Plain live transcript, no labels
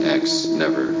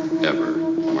never, ever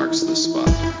marks the spot.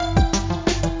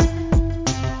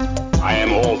 I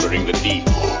am altering the deed.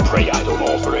 Pray I don't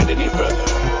alter it any further.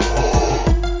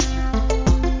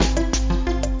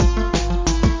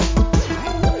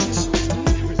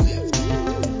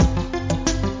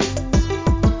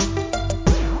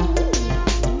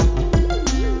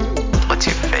 What's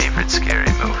your favorite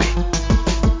scary movie?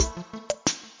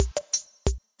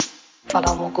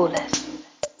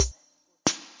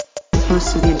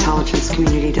 Most of the intelligence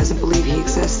community doesn't believe he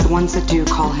exists. The ones that do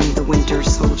call him the Winter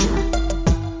Soldier.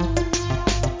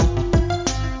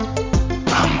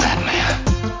 I'm Batman.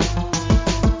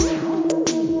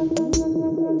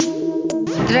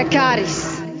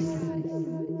 Dracarys.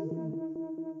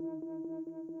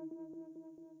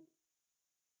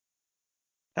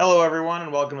 Hello, everyone,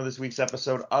 and welcome to this week's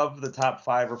episode of the Top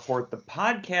 5 Report, the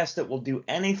podcast that will do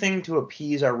anything to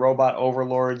appease our robot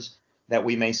overlords that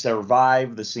we may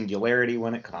survive the singularity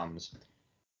when it comes.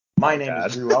 My name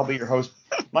is Drew. I'll be your host.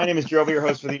 My name is Drew. I'll be your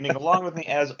host for the evening. Along with me,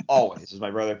 as always, is my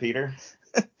brother Peter.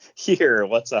 Here,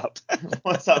 what's up?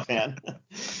 What's up, man?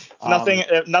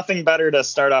 Nothing better to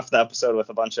start off the episode with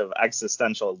a bunch of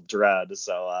existential dread.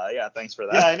 So, yeah, thanks for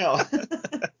that. Yeah,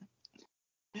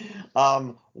 I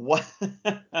know. What?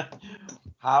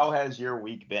 How has your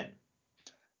week been?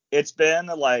 It's been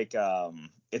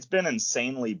it's been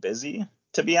insanely busy,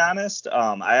 to be honest.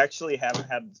 I actually haven't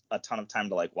had a ton of time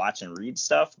to watch and read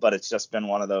stuff, but it's just been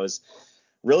one of those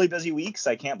really busy weeks.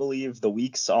 I can't believe the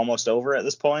week's almost over at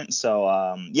this point. So,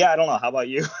 yeah, I don't know. How about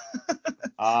you?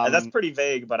 That's pretty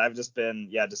vague, but I've just been,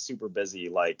 just super busy.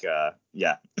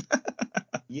 Yeah.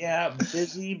 Yeah,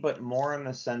 busy, but more in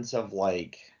the sense of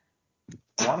I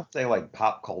want to say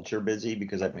pop culture busy,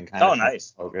 because I've been kind of trying to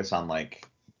focus on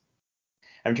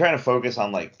I'm trying to focus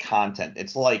on content.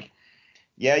 It's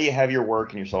yeah, you have your work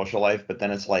and your social life, but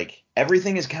then it's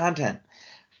everything is content.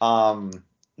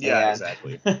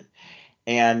 Exactly.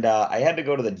 And I had to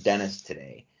go to the dentist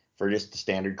today for just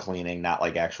standard cleaning, not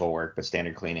actual work, but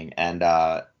standard cleaning. And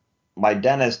my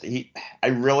dentist, I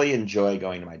really enjoy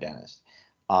going to my dentist.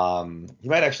 He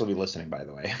might actually be listening, by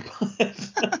the way.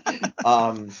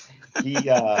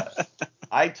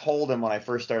 I told him when I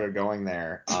first started going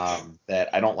there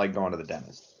that I don't like going to the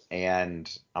dentist. And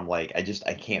I'm I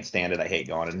can't stand it. I hate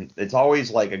going. And it's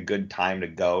always a good time to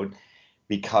go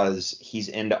because he's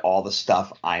into all the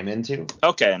stuff I'm into.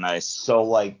 Okay, nice.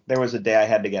 So there was a day I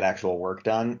had to get actual work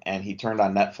done, and he turned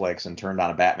on Netflix and turned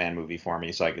on a Batman movie for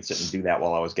me so I could sit and do that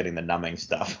while I was getting the numbing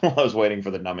stuff, while I was waiting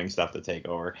for the numbing stuff to take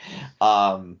over.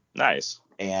 Nice.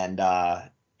 And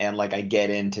I get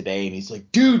in today and he's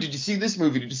like, dude, did you see this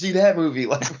movie? Did you see that movie?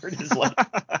 We're just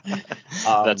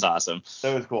That's awesome.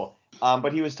 So it was cool.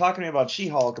 But he was talking to me about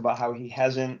She-Hulk, about how he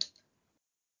hasn't,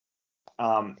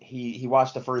 he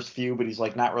watched the first few, but he's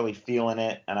not really feeling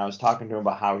it. And I was talking to him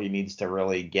about how he needs to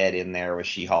really get in there with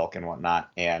She-Hulk and whatnot.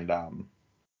 And I'm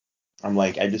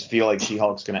I just feel like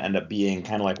She-Hulk's going to end up being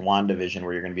kind of like WandaVision,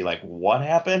 where you're going to be what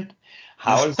happened?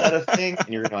 How is that a thing? And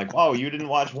you're going to be oh, you didn't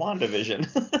watch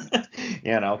WandaVision.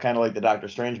 Kind of like the Doctor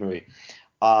Strange movie.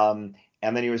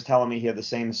 And then he was telling me he had the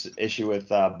same issue with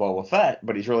Boba Fett,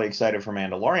 but he's really excited for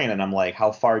Mandalorian. And I'm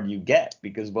how far do you get?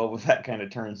 Because Boba Fett kind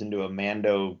of turns into a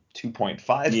Mando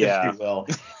 2.5, if you will.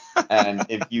 And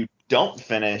if you don't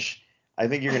finish, I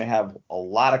think you're going to have a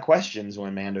lot of questions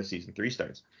when Mando Season 3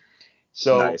 starts.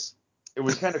 So nice. It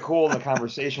was kind of cool in the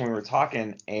conversation we were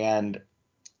talking, and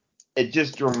it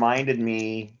just reminded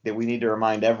me that we need to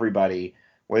remind everybody,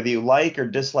 whether you like or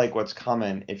dislike what's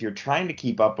coming, if you're trying to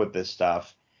keep up with this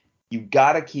stuff, you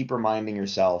got to keep reminding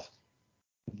yourself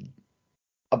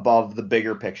above the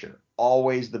bigger picture,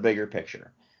 always the bigger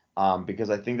picture, because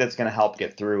I think that's going to help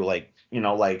get through. I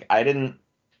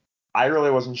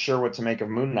really wasn't sure what to make of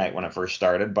Moon Knight when it first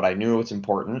started, but I knew it's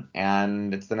important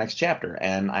and it's the next chapter,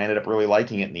 and I ended up really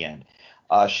liking it in the end.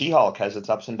 She-Hulk has its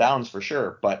ups and downs for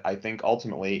sure, but I think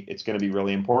ultimately it's going to be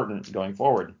really important going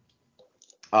forward.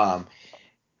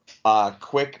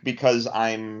 Quick, because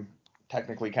I'm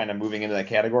technically kind of moving into that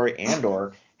category,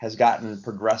 Andor has gotten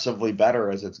progressively better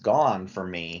as it's gone for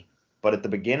me, but at the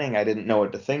beginning I didn't know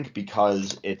what to think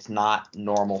because it's not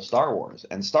normal Star Wars,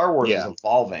 and Star Wars is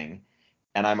evolving,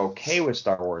 and I'm okay with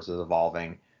Star Wars as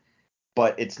evolving,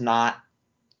 but it's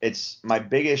my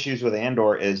big issues with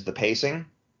Andor is the pacing,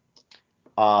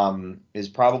 is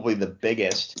probably the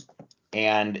biggest,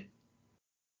 and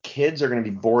kids are going to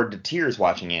be bored to tears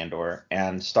watching Andor,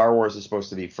 and Star Wars is supposed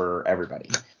to be for everybody.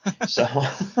 So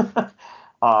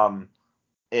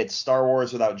it's Star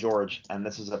Wars without George, and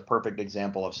this is a perfect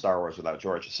example of Star Wars without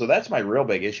George. So that's my real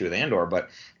big issue with Andor, but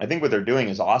I think what they're doing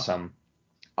is awesome.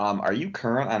 Are you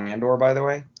current on Andor, by the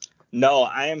way? No,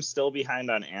 I am still behind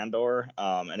on Andor,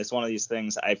 and it's one of these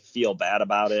things. I feel bad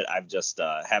about it. I've just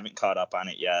haven't caught up on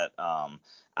it yet.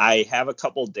 I have a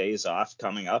couple days off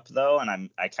coming up though, and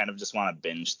I kind of just want to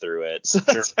binge through it. So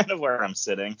that's kind of where I'm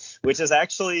sitting, which is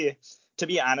actually, to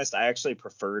be honest, I actually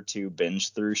prefer to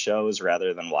binge through shows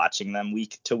rather than watching them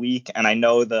week to week. And I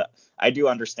know that I do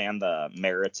understand the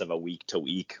merits of a week to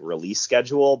week release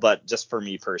schedule, but just for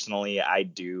me personally, I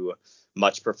do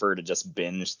much prefer to just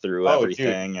binge through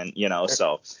everything. Dude. And,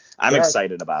 so I'm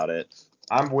excited about it.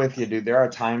 I'm with you, dude. There are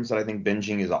times that I think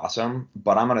binging is awesome,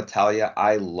 but I'm going to tell you,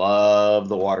 I love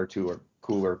the water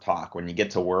cooler talk when you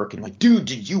get to work and like, dude,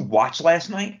 did you watch last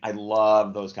night? I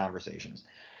love those conversations.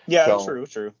 Yeah,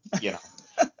 true.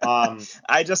 I'm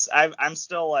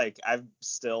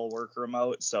still work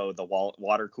remote, so the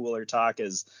water cooler talk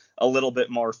is a little bit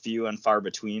more few and far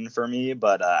between for me,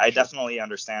 but I definitely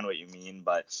understand what you mean.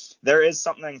 But there is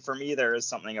something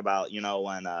about,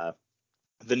 when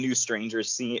the new Stranger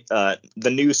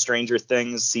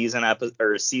Things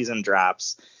season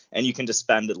drops, and you can just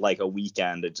spend like a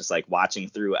weekend just like watching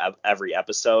through every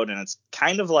episode, and it's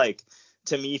kind of like,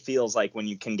 to me, feels like when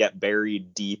you can get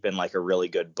buried deep in like a really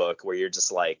good book where you're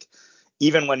just like,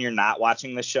 even when you're not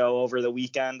watching the show over the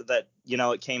weekend that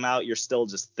it came out, you're still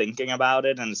just thinking about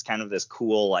it, and it's kind of this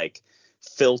cool like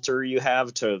filter you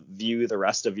have to view the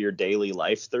rest of your daily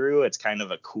life through. It's kind of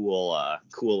a cool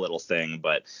little thing.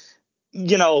 But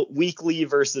weekly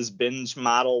versus binge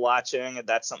model watching,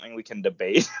 that's something we can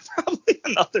debate probably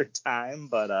another time.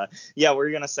 But were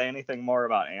you going to say anything more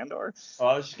about Andor? Well,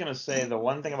 I was just going to say the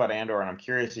one thing about Andor, and I'm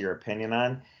curious of your opinion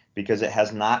on, because it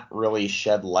has not really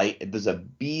shed light. There's a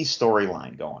B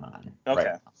storyline going on. Okay.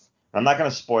 Right? I'm not going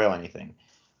to spoil anything.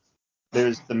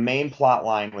 There's the main plot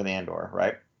line with Andor,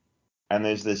 right? And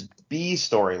there's this B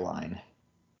storyline.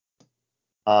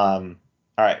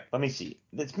 All right, let me see.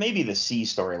 It's maybe the C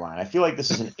storyline. I feel like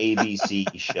this is an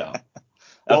ABC show.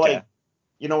 Well, okay.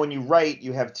 When you write,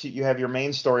 you have your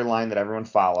main storyline that everyone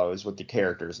follows with the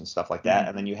characters and stuff like that,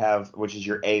 and then you have, which is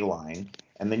your A line,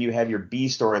 and then you have your B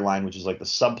storyline, which is like the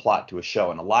subplot to a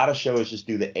show. And a lot of shows just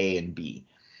do the A and B.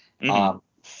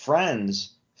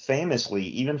 Friends, famously,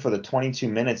 even for the 22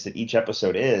 minutes that each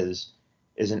episode is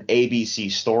an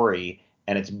ABC story.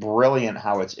 And it's brilliant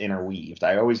how it's interweaved.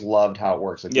 I always loved how it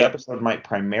works. Like the episode might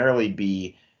primarily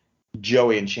be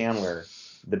Joey and Chandler.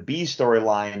 The B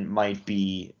storyline might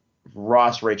be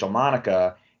Ross, Rachel,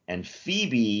 Monica, and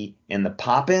Phoebe in the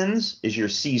pop-ins is your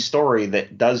C story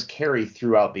that does carry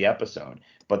throughout the episode.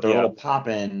 But they're little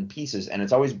pop-in pieces, and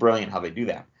it's always brilliant how they do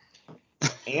that.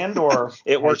 Andor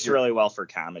it works really well for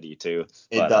comedy too.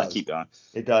 It does. Keep going.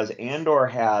 It does. Andor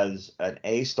has an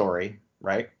A story,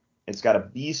 right? It's got a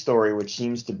B story, which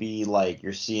seems to be like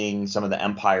you're seeing some of the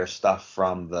Empire stuff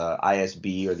from the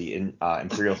ISB or the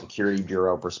Imperial Security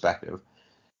Bureau perspective.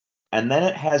 And then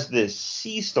it has this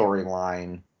C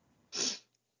storyline,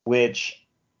 which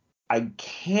I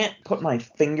can't put my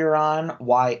finger on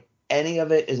why any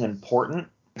of it is important.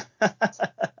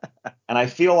 And I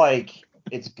feel like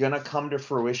it's going to come to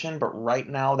fruition, but right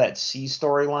now that C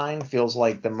storyline feels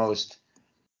like the most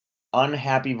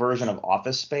unhappy version of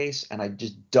Office Space, and I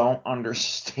just don't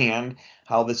understand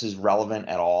how this is relevant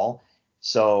at all.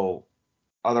 So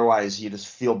otherwise you just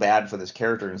feel bad for this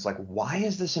character, and it's like, why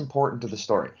is this important to the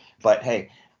story? But hey,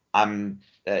 I'm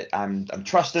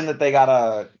trusting that they got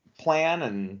a plan,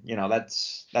 and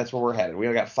that's where we're headed.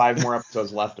 We got 5 more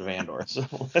episodes left of Andor, so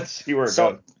let's see where it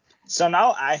goes. So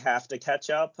now I have to catch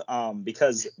up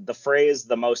because the phrase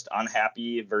 "the most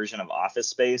unhappy version of Office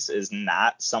Space" is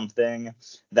not something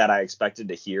that I expected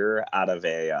to hear out of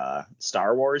a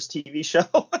Star Wars TV show.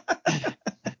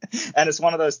 And it's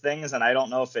one of those things, and I don't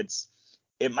know if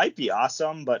it might be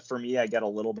awesome, but for me, I get a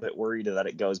little bit worried that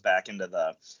it goes back into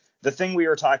the thing we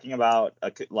were talking about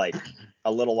like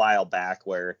a little while back,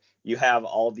 where you have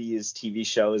all these TV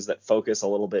shows that focus a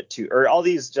little bit or all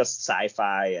these just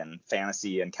sci-fi and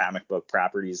fantasy and comic book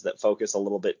properties that focus a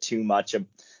little bit too much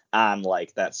on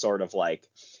like that sort of like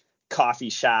coffee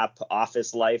shop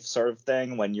office life sort of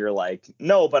thing, when you're like,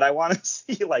 no, but I want to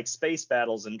see like space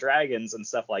battles and dragons and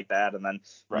stuff like that, and then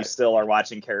you still are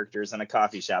watching characters in a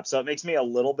coffee shop. So it makes me a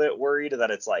little bit worried that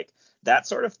it's like that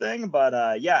sort of thing. But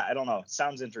I don't know, it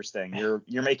sounds interesting.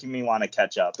 You're making me want to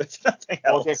catch up, if nothing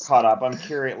else. We'll get caught up. I'm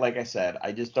curious. Like I said,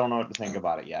 I just don't know what to think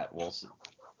about it yet. We'll see.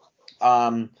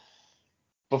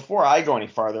 Before I go any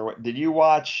farther, did you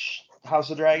watch House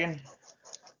of Dragon?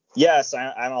 Yes,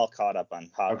 I'm all caught up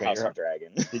on House of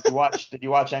Dragon. Did you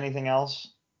watch anything else?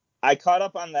 I caught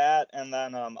up on that, and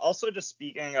then also just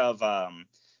speaking of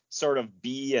sort of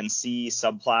B and C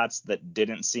subplots that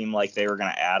didn't seem like they were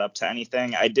going to add up to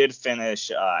anything. I did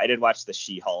watch the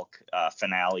She-Hulk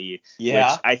finale,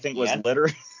 Yeah. which I think was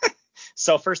littered.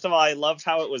 So first of all, I loved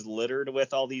how it was littered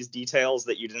with all these details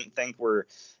that you didn't think were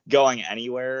going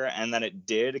anywhere. And then it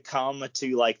did come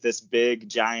to like this big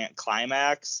giant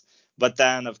climax. But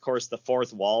then, of course, the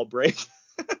fourth wall break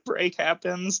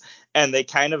happens, and they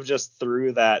kind of just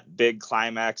threw that big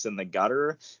climax in the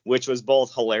gutter, which was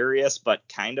both hilarious but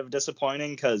kind of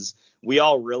disappointing because we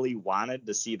all really wanted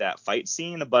to see that fight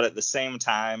scene. But at the same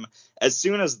time, as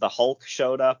soon as the Hulk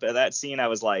showed up at that scene, I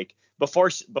was like,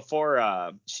 before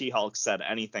She-Hulk said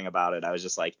anything about it, I was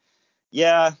just like,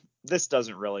 yeah, this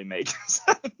doesn't really make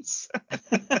sense.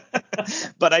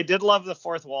 But I did love the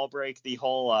fourth wall break. The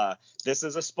whole this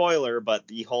is a spoiler, but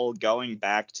the whole going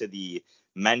back to the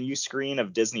menu screen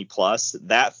of Disney Plus,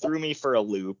 that threw me for a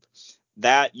loop.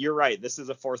 That, you're right, this is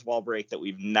a fourth wall break that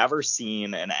we've never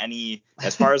seen in any,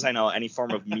 as far as I know, any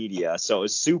form of media. So it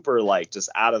was super like just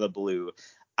out of the blue.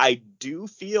 I do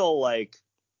feel like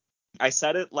I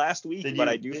said it last week,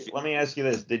 let me ask you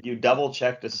this. Did you double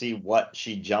check to see what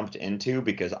she jumped into?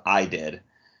 Because I did.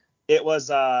 It was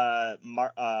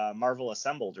Marvel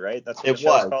Assembled, right? That's what it the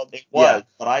show's was. called? It was, yeah.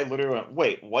 But I literally went,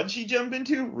 wait, what'd she jump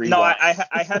into? Rewind. No,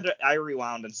 I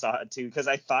rewound and saw it too because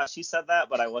I thought she said that,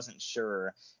 but I wasn't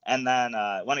sure. And then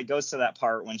when it goes to that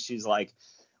part when she's like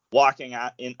walking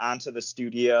onto the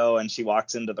studio and she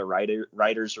walks into the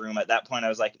writer's room, at that point I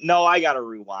was like, no, I gotta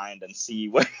rewind and see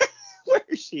where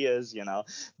she is, you know.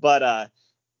 But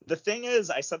the thing is,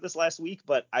 I said this last week,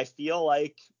 but I feel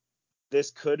like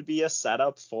this could be a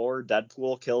setup for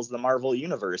Deadpool Kills the Marvel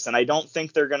Universe, and I don't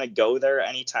think they're gonna go there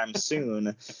anytime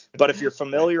soon. But if you're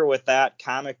familiar with that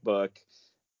comic book,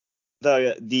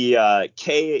 the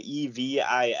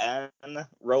Kevin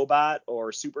robot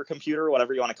or supercomputer,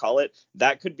 whatever you want to call it,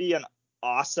 that could be an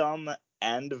awesome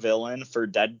end villain for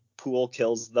Deadpool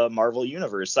Kills the Marvel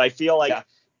Universe. So I feel like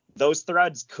those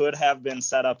threads could have been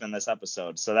set up in this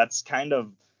episode. So that's kind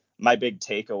of my big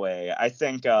takeaway. I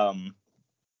think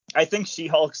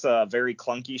She-Hulk's a very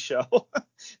clunky show.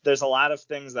 There's a lot of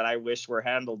things that I wish were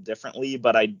handled differently,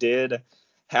 but I did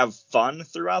have fun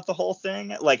throughout the whole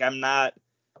thing. Like,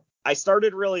 I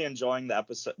started really enjoying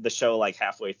the show like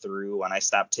halfway through when I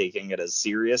stopped taking it as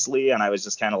seriously, and I was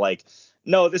just kind of like,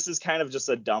 no, this is kind of just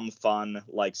a dumb, fun,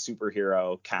 like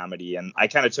superhero comedy, and I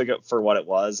kind of took it for what it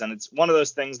was. And it's one of those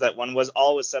things that when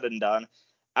all was said and done,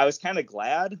 I was kind of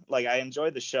glad. Like, I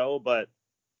enjoyed the show, but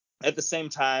at the same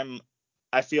time,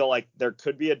 I feel like there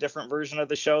could be a different version of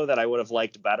the show that I would have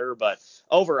liked better. But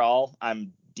overall,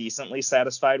 I'm decently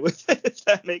satisfied with it, if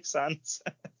that makes sense.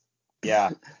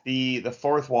 Yeah, the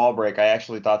fourth wall break, I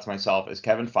actually thought to myself, is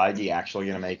Kevin Feige actually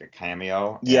going to make a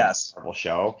cameo in Yes. the Marvel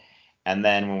show? And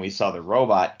then when we saw the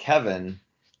robot, Kevin,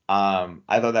 I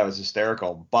thought that was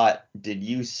hysterical. But did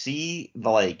you see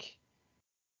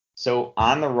so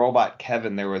on the robot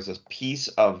Kevin, there was a piece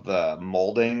of the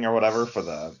molding or whatever for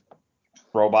the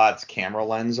robot's camera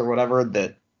lens or whatever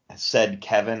that said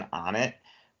Kevin on it.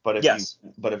 But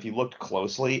if you looked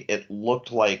closely, it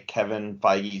looked like Kevin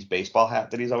Feige's baseball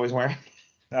hat that he's always wearing.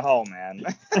 Oh man.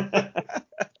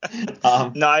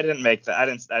 No, I didn't make that. I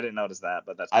didn't notice that,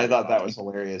 but I thought that was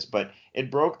hilarious. But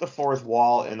it broke the fourth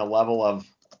wall in the level of,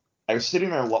 I was sitting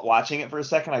there watching it for a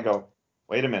second. I go,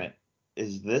 wait a minute.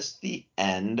 Is this the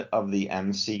end of the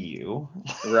MCU?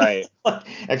 Right.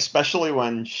 Especially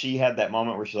when she had that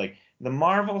moment where she's like, the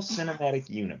Marvel Cinematic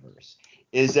Universe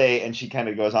is and she kind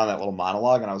of goes on that little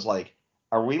monologue, and I was like,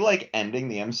 are we like ending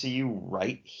the MCU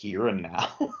right here and now?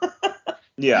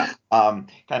 Yeah. Kind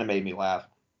of made me laugh.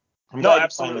 I'm no, glad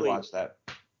absolutely. You finally watched that.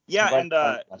 Yeah, and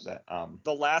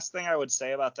the last thing I would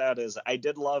say about that is I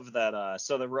did love that.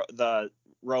 So the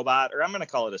robot, or I'm going to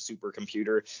call it a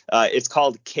supercomputer, it's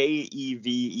called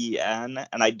KEVEN,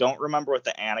 and I don't remember what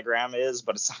the anagram is,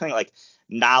 but it's something like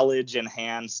knowledge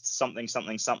enhanced something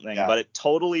something something. Yeah. But it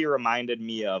totally reminded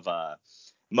me of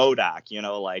MODOK, you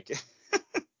know, like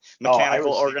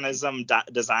mechanical organism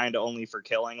designed only for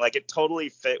killing. Like, it totally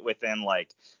fit within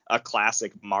like a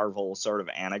classic Marvel sort of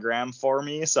anagram for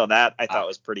me. So that I thought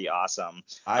was pretty awesome.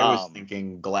 I was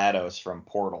thinking GLaDOS from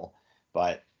Portal,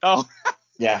 but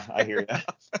yeah, I hear you.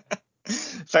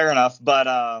 Fair enough. But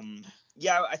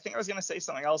yeah, I think I was going to say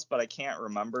something else, but I can't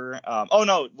remember. Oh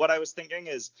no, what I was thinking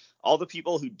is all the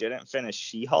people who didn't finish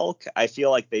She-Hulk, I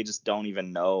feel like they just don't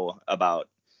even know about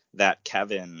that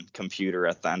Kevin computer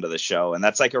at the end of the show. And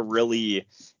that's like a really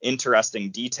interesting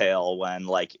detail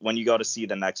when you go to see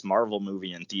the next Marvel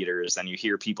movie in theaters and you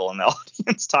hear people in the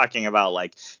audience talking about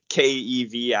like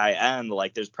Kevin,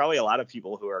 like there's probably a lot of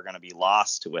people who are going to be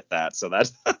lost with that. So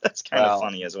that's kind of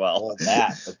funny as well.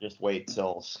 But just wait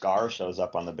till Scar shows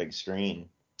up on the big screen.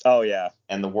 Oh yeah.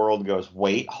 And the world goes,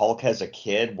 wait, Hulk has a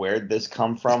kid? Where'd this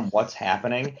come from? What's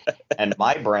happening? And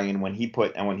my brain, when he's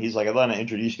like, I'm going to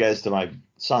introduce you guys to my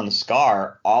son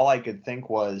Scar, all I could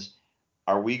think was,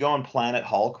 are we going Planet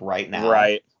Hulk right now?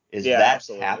 Right. Is Yeah, that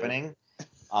absolutely. happening?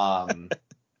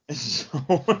 So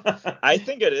I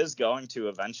think it is going to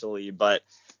eventually, but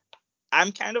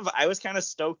I was kind of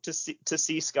stoked to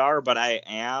see Scar, but I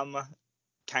am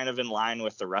kind of in line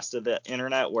with the rest of the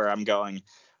internet where I'm going,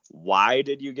 why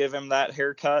did you give him that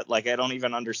haircut? Like, I don't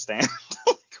even understand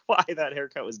why that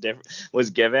haircut was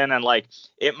given. And like,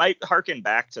 it might harken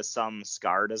back to some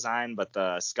Scar design, but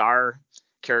the Scar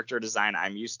character design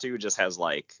I'm used to just has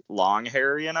like long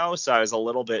hair, so I was a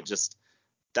little bit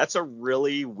that's a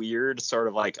really weird sort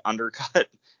of like undercut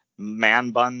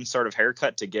man bun sort of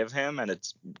haircut to give him, and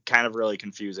it's kind of really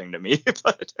confusing to me,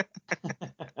 but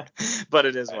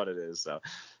it is what it is. So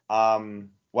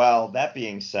well, that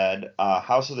being said,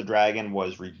 House of the Dragon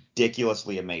was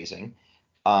ridiculously amazing.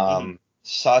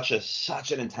 Such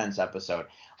an intense episode.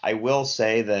 I will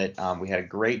say that we had a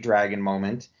great dragon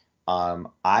moment.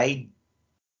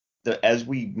 As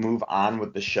we move on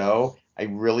with the show, I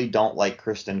really don't like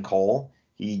Kristen Cole.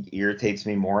 He irritates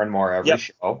me more and more every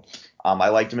show. I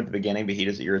liked him at the beginning, but he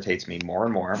just irritates me more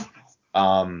and more.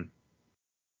 Aemon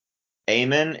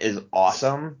is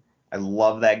awesome. I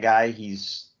love that guy.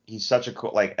 He's such a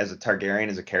cool, like, as a Targaryen,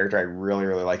 as a character, I really,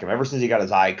 really like him. Ever since he got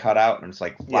his eye cut out, and it's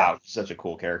like, wow, he's such a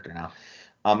cool character now.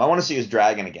 I want to see his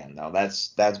dragon again, though.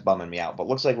 That's bumming me out. But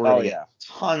looks like we're going to get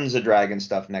tons of dragon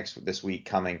stuff this week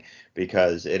coming,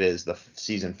 because it is the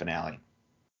season finale.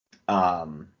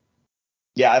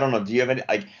 Yeah, I don't know. Do you have any?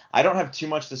 I don't have too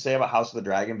much to say about House of the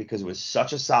Dragon because it was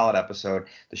such a solid episode.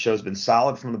 The show's been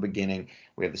solid from the beginning.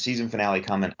 We have the season finale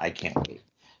coming. I can't wait.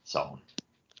 So.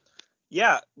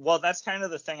 Yeah, well, that's kind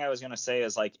of the thing I was going to say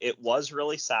is, like, it was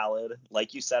really solid.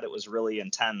 Like you said, it was really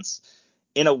intense.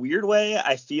 In a weird way,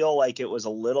 I feel like it was a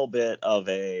little bit of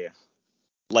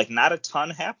not a ton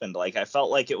happened. Like, I felt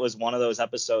like it was one of those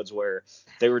episodes where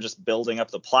they were just building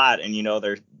up the plot, and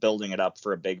they're building it up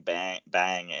for a big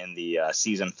bang in the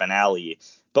season finale.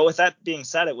 But with that being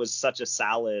said, it was such a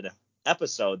solid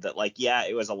episode that, like, yeah,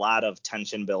 it was a lot of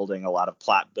tension building, a lot of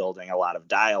plot building, a lot of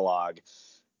dialogue,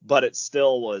 but it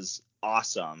still was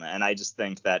awesome. And I just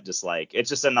think that it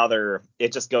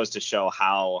just goes to show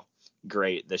how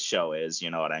great the show is,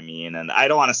 you know what I mean? And I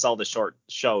don't want to sell the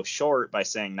show short by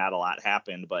saying not a lot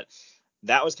happened, but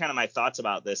that was kind of my thoughts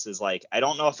about this is, like, I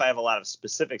don't know if I have a lot of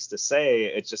specifics to say.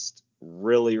 It's just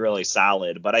really, really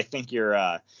solid. But I think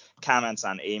your comments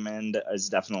on Aemond is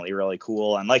definitely really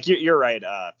cool. And like, you're right.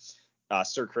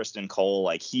 Sir Kristen Cole,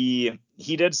 like he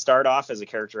did start off as a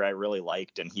character I really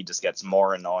liked, and he just gets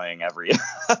more annoying every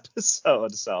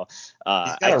episode. So he's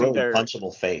got a really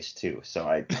punchable face too. So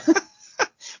I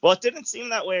well, it didn't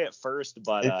seem that way at first,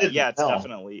 but it's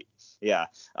definitely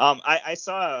I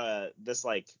saw this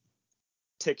like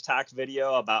TikTok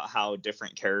video about how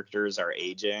different characters are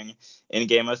aging in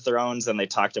Game of Thrones, and they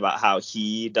talked about how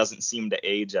he doesn't seem to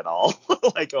age at all.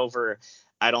 Like, over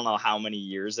I don't know how many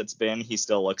years it's been, he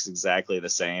still looks exactly the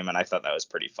same, and I thought that was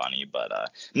pretty funny.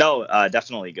 But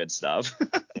definitely good stuff.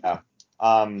 Yeah.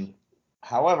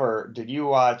 However, did you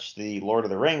watch the Lord of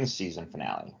the Rings season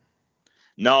finale?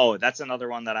 No, that's another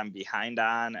one that I'm behind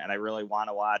on, and I really want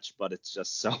to watch, but it's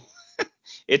just so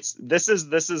this is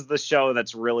the show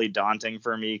that's really daunting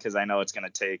for me, because I know it's going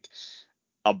to take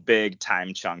a big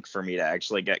time chunk for me to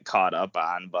actually get caught up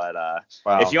on. But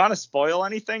if you want to spoil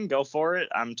anything, go for it.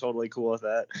 I'm totally cool with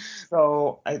that.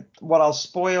 So what I'll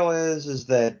spoil is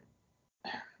that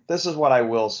this is what I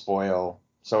will spoil.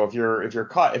 So if you're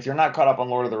not caught up on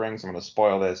Lord of the Rings, I'm going to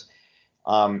spoil this.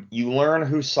 You learn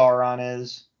who Sauron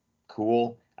is.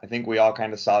 Cool. I think we all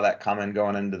kind of saw that coming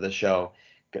going into the show.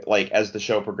 Like, as the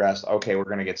show progressed, okay, we're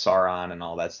going to get Sauron and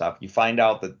all that stuff. You find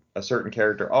out that a certain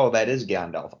character, that is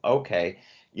Gandalf. Okay,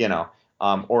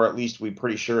 or at least we're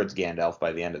pretty sure it's Gandalf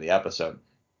by the end of the episode.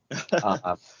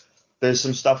 There's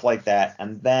some stuff like that.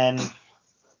 And then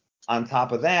on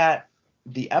top of that,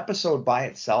 the episode by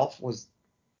itself was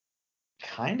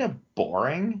kind of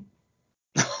boring.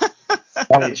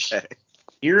 Which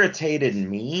irritated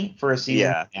me for a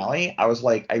season finale. I was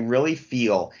like, I really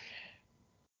feel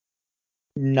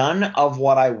none of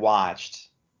what I watched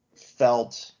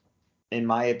in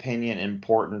my opinion,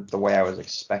 important the way I was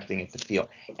expecting it to feel.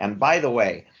 And by the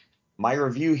way, my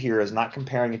review here is not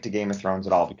comparing it to Game of Thrones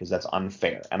at all because that's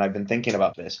unfair. And I've been thinking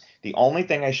about this. The only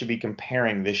thing I should be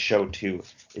comparing this show to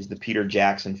is the Peter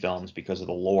Jackson films because of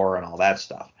the lore and all that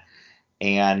stuff.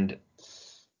 And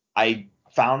I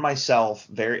found myself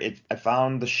I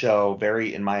found the show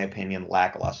very, in my opinion,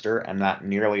 lackluster and not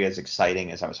nearly as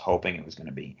exciting as I was hoping it was going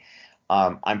to be.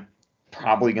 I'm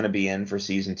probably going to be in for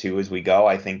season 2 as we go.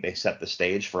 I think they set the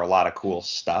stage for a lot of cool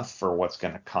stuff for what's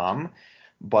going to come,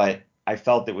 but I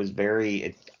felt it was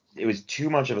it was too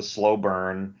much of a slow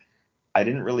burn. I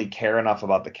didn't really care enough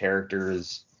about the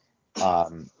characters.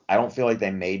 I don't feel like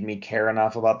they made me care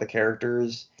enough about the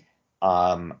characters.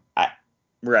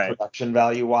 Right. Production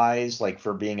value wise, like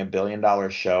for being $1 billion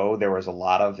show, there was a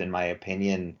lot of, in my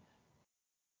opinion,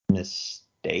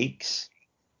 mistakes.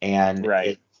 And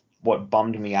Right. what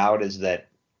bummed me out is that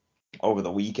over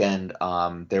the weekend,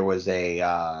 there was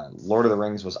a Lord of the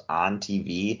Rings was on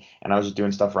TV, and I was just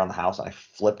doing stuff around the house, and I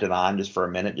flipped it on just for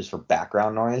a minute, just for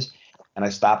background noise. And I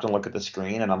stopped and looked at the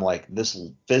screen, and I'm like, this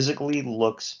physically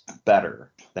looks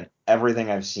better than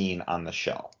everything I've seen on the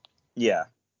show. Yeah.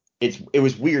 It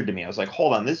was weird to me. I was like,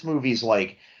 hold on, this movie's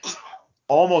like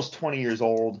almost 20 years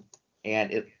old,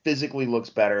 and it physically looks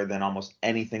better than almost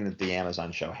anything that the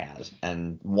Amazon show has.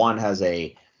 And one has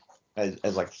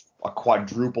as like a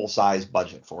quadruple size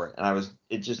budget for it. And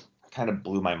it just kind of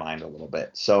blew my mind a little bit.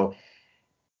 So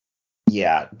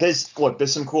yeah, there's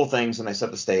some cool things and they set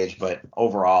the stage, but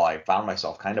overall I found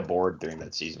myself kind of bored during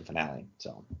that season finale.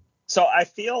 So I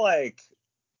feel like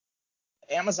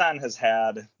Amazon has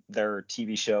had their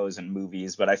TV shows and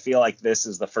movies, but I feel like this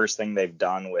is the first thing they've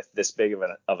done with this big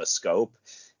of a scope.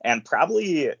 And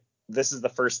probably this is the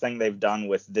first thing they've done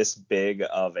with this big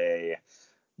of a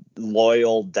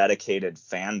loyal, dedicated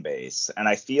fan base. And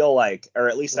I feel like, or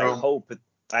at least I hope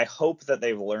that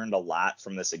they've learned a lot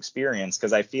from this experience,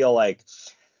 because I feel like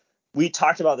we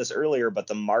talked about this earlier, but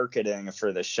the marketing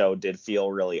for the show did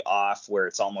feel really off, where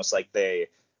it's almost like they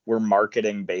were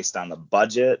marketing based on the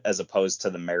budget as opposed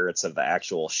to the merits of the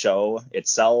actual show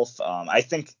itself. I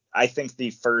think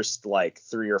the first like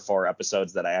 3 or 4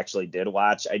 episodes that I actually did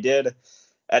watch, I did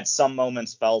at some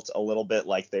moments felt a little bit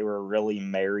like they were really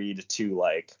married to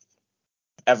like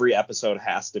every episode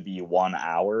has to be 1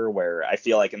 hour, where I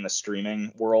feel like in the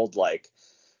streaming world, like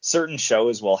certain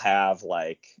shows will have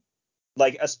like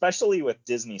especially with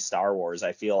Disney Star Wars,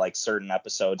 I feel like certain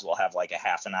episodes will have like a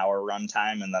half an hour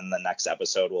runtime, and then the next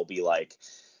episode will be like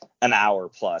an hour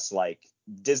plus. Like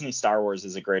Disney Star Wars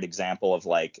is a great example of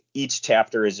like each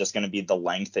chapter is just going to be the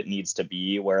length it needs to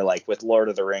be, where like with Lord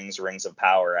of the Rings, Rings of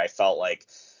Power, I felt like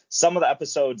some of the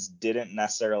episodes didn't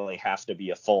necessarily have to be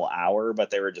a full hour,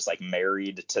 but they were just like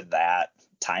married to that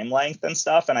time length and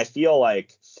stuff. And I feel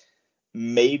like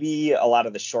maybe a lot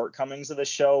of the shortcomings of the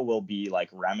show will be like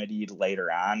remedied later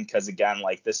on, because again,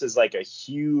 like this is like a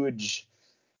huge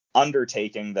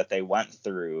undertaking that they went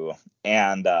through.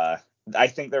 And I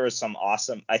think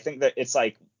that it's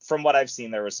like, from what I've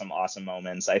seen, there was some awesome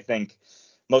moments. I think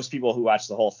most people who watch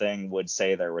the whole thing would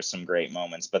say there were some great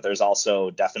moments, but there's also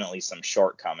definitely some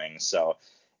shortcomings. So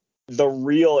the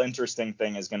real interesting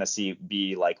thing is going to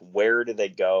be like, where do they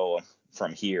go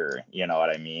from here? You know what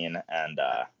I mean? And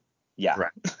yeah.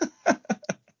 Right.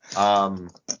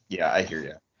 Yeah, I hear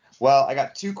you. Well, I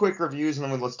got 2 quick reviews,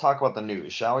 and then let's talk about the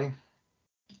news, shall we?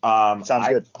 Sounds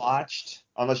good. I watched,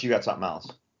 unless you got something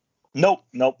else. Nope.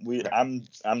 I'm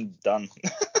done.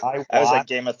 I was like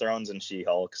Game of Thrones and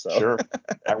She-Hulk. So sure.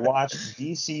 I watched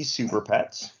DC Super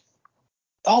Pets.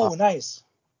 Oh, nice.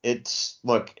 It's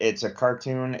a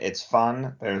cartoon. It's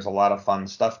fun. There's a lot of fun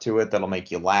stuff to it that'll make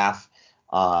you laugh.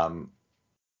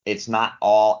 It's not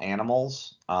all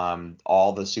animals.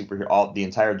 The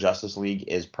entire Justice League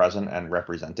is present and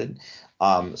represented.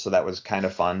 So that was kind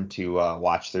of fun to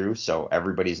watch through. So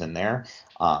everybody's in there.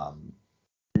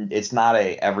 It's not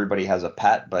everybody has a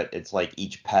pet, but it's like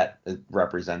each pet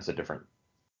represents a different.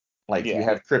 Like You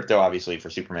have Crypto, obviously,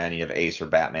 for Superman. You have Ace for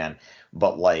Batman.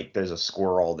 But like there's a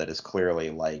squirrel that is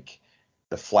clearly like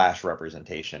the Flash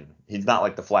representation. He's not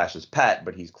like the Flash's pet,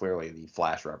 but he's clearly the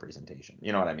Flash representation.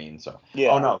 You know what I mean? So, yeah.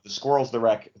 Oh no, the squirrel's the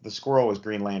wreck. The squirrel was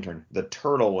Green Lantern. The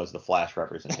turtle was the Flash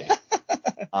representation.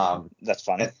 That's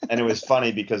funny. And it was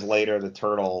funny because later the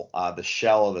turtle, the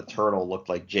shell of the turtle looked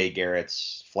like Jay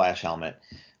Garrett's Flash helmet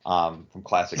from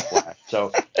Classic Flash.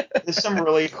 So there's some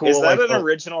really cool. Is that an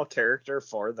original character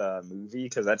for the movie?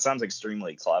 Because that sounds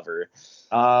extremely clever.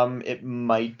 It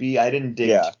might be. I didn't dig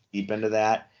too deep into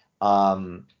that.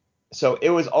 So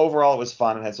it was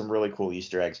fun and had some really cool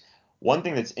Easter eggs. One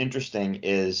thing that's interesting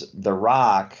is The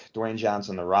Rock, Dwayne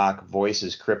Johnson, The Rock,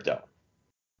 voices Crypto.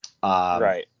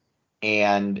 Right.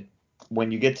 And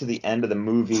when you get to the end of the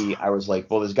movie, I was like,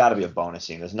 well, there's got to be a bonus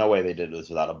scene. There's no way they did this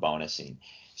without a bonus scene.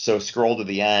 So scroll to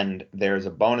the end. There's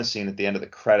a bonus scene at the end of the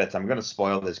credits. I'm going to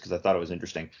spoil this because I thought it was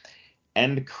interesting.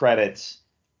 End credits.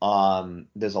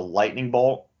 There's a lightning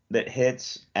bolt that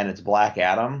hits, and it's Black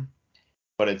Adam,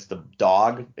 but it's the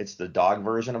dog. It's the dog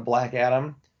version of Black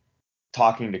Adam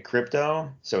talking to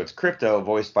Crypto. So it's Crypto,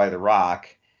 voiced by The Rock,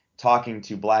 talking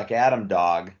to Black Adam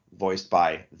dog, voiced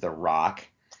by The Rock.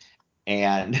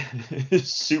 And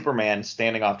Superman,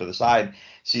 standing off to the side,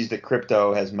 sees that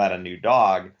Crypto has met a new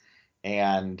dog,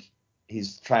 and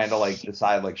he's trying to like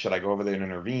decide like, should I go over there and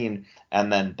intervene?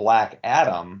 And then Black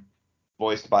Adam,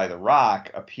 voiced by The Rock,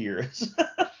 appears.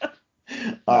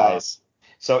 Nice.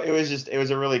 So it was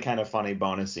a really kind of funny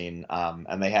bonus scene.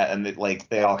 And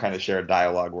they all kind of shared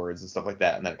dialogue words and stuff like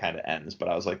that, and then it kind of ends. But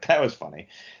I was like, that was funny.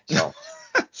 So.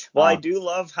 Well, I do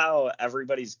love how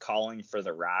everybody's calling for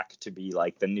The Rock to be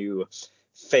like the new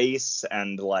face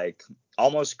and like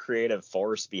almost creative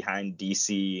force behind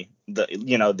DC, the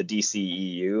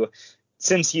DCEU.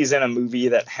 Since he's in a movie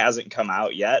that hasn't come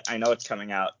out yet, I know it's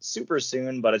coming out super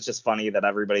soon, but it's just funny that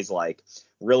everybody's like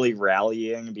really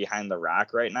rallying behind The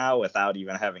Rock right now without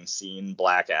even having seen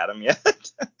Black Adam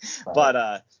yet. Right.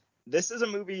 But this is a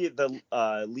movie, the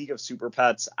League of Super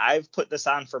Pets. I've put this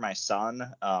on for my son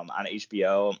on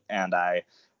HBO, and I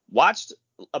watched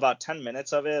about 10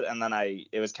 minutes of it, and then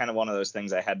it was kind of one of those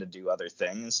things I had to do other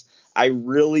things. I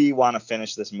really want to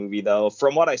finish this movie, though.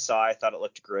 From what I saw, I thought it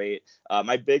looked great.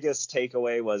 My biggest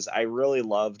takeaway was I really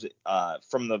loved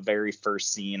from the very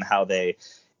first scene how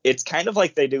it's kind of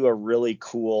like they do a really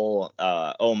cool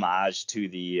homage to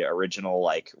the original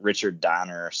like Richard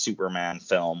Donner Superman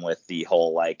film with the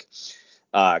whole like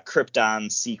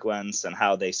Krypton sequence and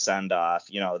how they send off,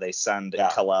 they send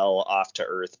Kal-El off to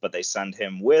Earth, but they send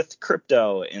him with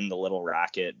Crypto in the little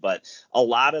rocket. But a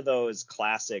lot of those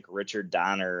classic Richard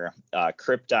Donner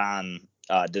Krypton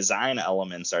design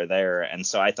elements are there. And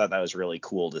so I thought that was really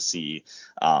cool to see.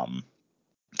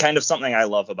 Kind of something I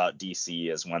love about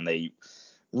DC is when they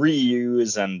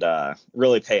reuse and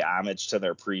really pay homage to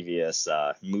their previous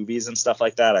movies and stuff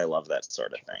like that. I love that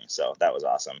sort of thing. So that was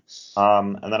awesome.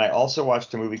 And then I also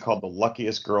watched a movie called The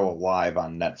Luckiest Girl Alive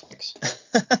on Netflix.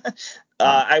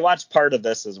 I watched part of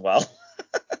this as well.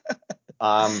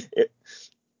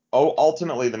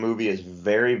 Ultimately, the movie is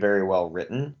very, very well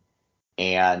written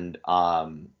and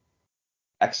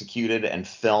executed and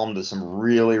filmed with some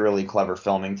really, really clever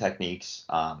filming techniques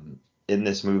in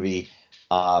this movie.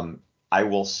 I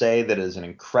will say that it is an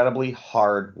incredibly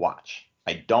hard watch.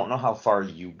 I don't know how far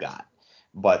you got,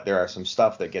 but there are some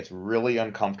stuff that gets really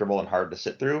uncomfortable and hard to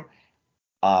sit through.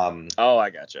 I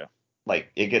gotcha.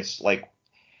 Like it gets like,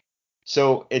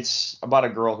 so it's about a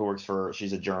girl who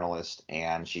she's a journalist,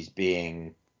 and she's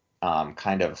being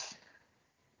kind of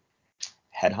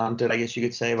headhunted, I guess you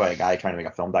could say, by a guy trying to make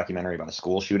a film documentary about a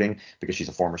school shooting because she's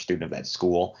a former student of that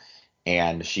school.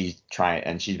 And she's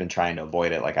been trying to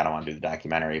avoid it. Like, I don't want to do the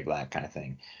documentary, that kind of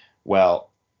thing. Well,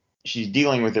 she's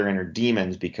dealing with her inner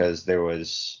demons because of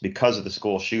the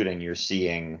school shooting, you're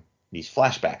seeing these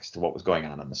flashbacks to what was going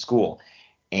on in the school.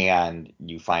 And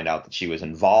you find out that she was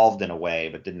involved in a way,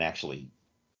 but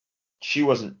she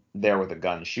wasn't there with a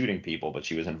gun shooting people, but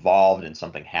she was involved in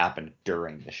something happened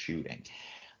during the shooting.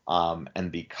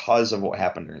 And because of what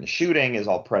happened during the shooting is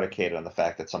all predicated on the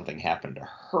fact that something happened to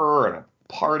her at a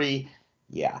party.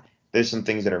 Yeah, there's some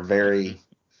things that are very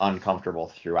uncomfortable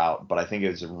throughout, but I think it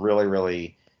was a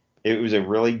really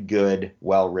good,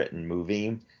 well-written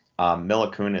movie.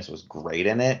 Mila Kunis was great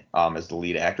in it as the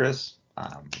lead actress.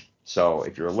 So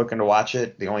if you're looking to watch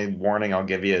it, the only warning I'll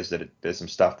give you is that there's some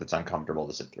stuff that's uncomfortable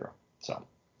to sit through. So.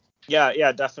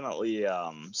 Yeah, definitely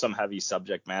some heavy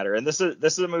subject matter. And this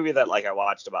is a movie that like I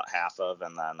watched about half of,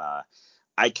 and then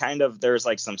there's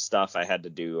like some stuff I had to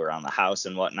do around the house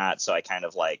and whatnot, so I kind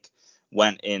of like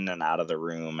went in and out of the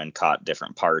room and caught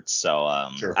different parts. So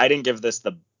Sure. I didn't give this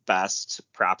the best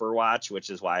proper watch, which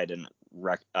is why I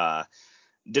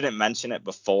didn't mention it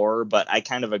before, but I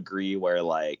kind of agree where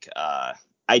like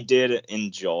I did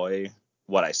enjoy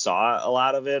what I saw, a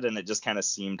lot of it, and it just kind of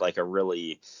seemed like a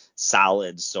really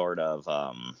solid sort of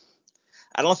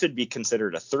I don't know if it'd be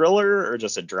considered a thriller or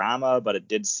just a drama, but it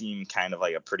did seem kind of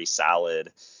like a pretty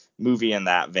solid movie in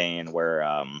that vein where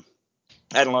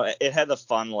I don't know, it had the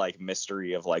fun like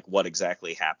mystery of like what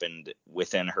exactly happened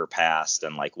within her past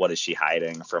and like what is she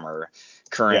hiding from her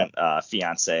current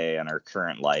fiance and her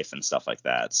current life and stuff like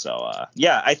that. So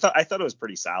I thought it was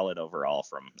pretty solid overall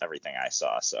from everything I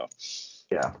saw. So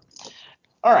yeah.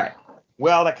 All right.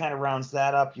 Well, that kind of rounds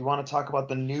that up. You want to talk about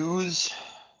the news?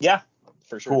 Yeah,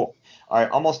 for sure. Cool. All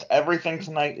right. Almost everything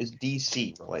tonight is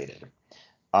DC related.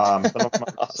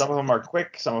 Some of them are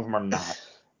quick, some of them are not.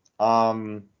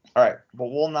 All right, but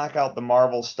we'll knock out the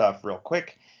Marvel stuff real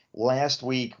quick. Last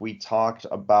week we talked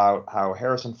about how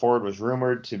Harrison Ford was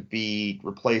rumored to be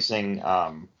replacing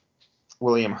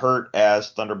William Hurt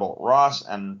as Thunderbolt Ross,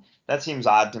 and that seems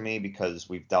odd to me because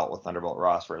we've dealt with Thunderbolt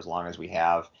Ross for as long as we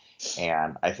have,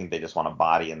 and I think they just want a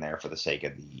body in there for the sake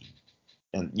of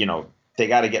and they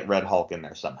got to get Red Hulk in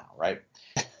there somehow, right?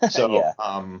 So Yeah.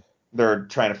 They're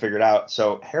trying to figure it out.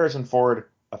 So Harrison Ford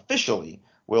officially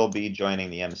will be joining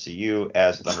the MCU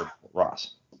as Thunderbolt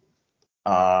Ross.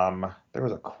 There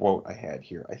was a quote I had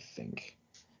here, I think.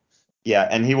 Yeah,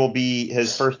 and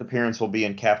his first appearance will be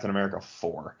in Captain America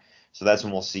 4. So that's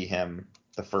when we'll see him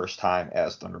the first time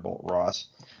as Thunderbolt Ross.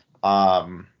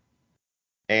 And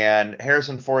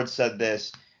Harrison Ford said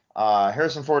this.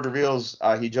 Harrison Ford reveals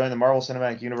he joined the Marvel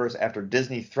Cinematic Universe after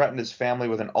Disney threatened his family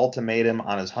with an ultimatum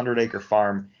on his 100-acre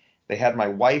farm. They had my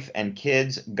wife and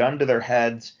kids gunned to their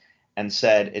heads and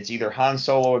said, it's either Han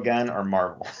Solo again or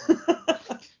Marvel.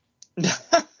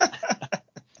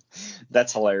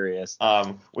 That's hilarious.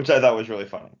 Which I thought was really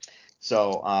funny.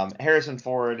 So Harrison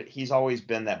Ford, he's always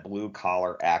been that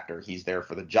blue-collar actor. He's there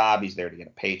for the job. He's there to get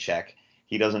a paycheck.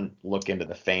 He doesn't look into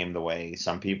the fame the way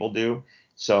some people do.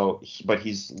 But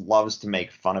he loves to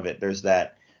make fun of it. There's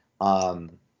that.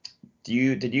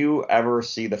 Did you ever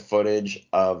see the footage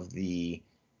of the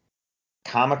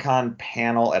Comic-Con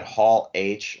panel at Hall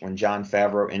H when Jon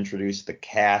Favreau introduced the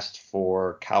cast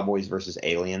for Cowboys versus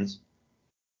Aliens?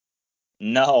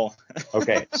 No.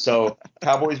 Okay, so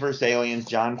Cowboys versus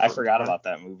Aliens. I forgot about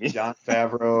that movie. Jon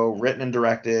Favreau, written and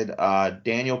directed.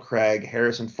 Daniel Craig,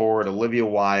 Harrison Ford, Olivia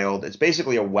Wilde. It's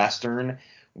basically a Western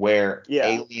where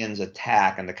aliens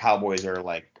attack and the Cowboys are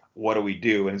like, what do we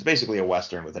do? And it's basically a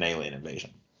Western with an alien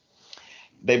invasion.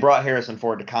 They brought Harrison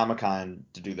Ford to Comic-Con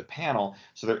to do the panel,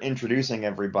 so they're introducing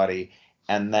everybody.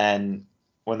 And then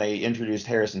when they introduced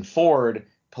Harrison Ford,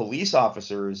 police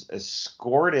officers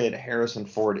escorted Harrison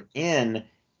Ford in,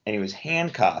 and he was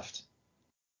handcuffed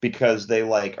because they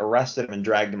arrested him and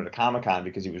dragged him to Comic-Con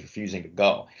because he was refusing to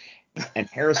go. And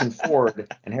Harrison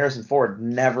Ford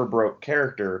never broke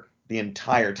character the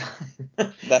entire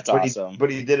time. That's awesome. But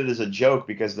he did it as a joke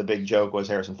because the big joke was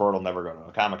Harrison Ford will never go to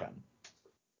a Comic-Con.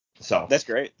 So that's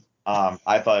great.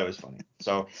 I thought it was funny.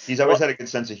 So he's always had a good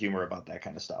sense of humor about that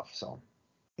kind of stuff. So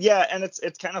yeah, and it's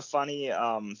kind of funny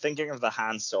thinking of the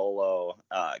Han Solo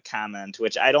comment,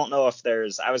 which I don't know if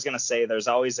I was gonna say there's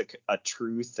always a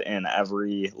truth in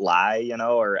every lie,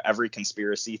 or every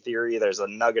conspiracy theory. There's a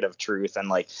nugget of truth,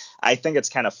 and I think it's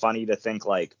kind of funny to think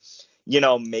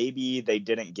maybe they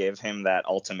didn't give him that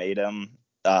ultimatum.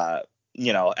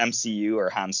 MCU or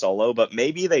Han Solo, but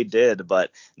maybe they did.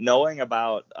 But knowing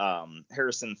about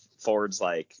Harrison Ford's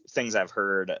things I've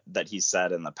heard that he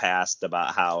said in the past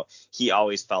about how he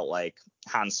always felt like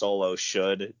Han Solo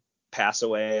should pass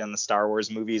away in the Star Wars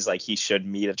movies, he should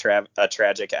meet a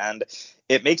tragic end,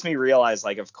 it makes me realize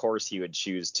of course he would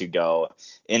choose to go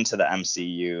into the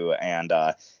MCU. And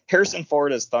Harrison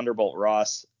Ford as Thunderbolt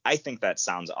Ross, I think that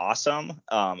sounds awesome.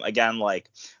 Again,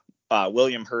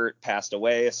 William Hurt passed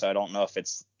away, so I don't know if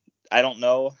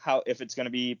it's going to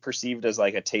be perceived as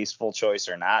a tasteful choice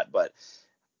or not, but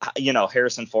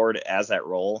Harrison Ford as that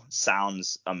role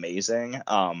sounds amazing.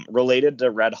 Related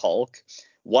to Red Hulk,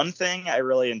 one thing I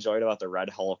really enjoyed about the Red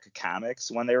Hulk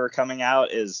comics when they were coming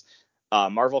out is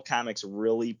Marvel Comics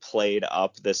really played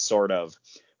up this sort of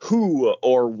who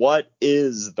or what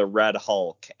is the Red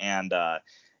Hulk, and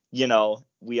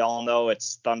we all know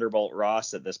it's Thunderbolt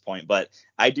Ross at this point, but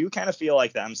I do kind of feel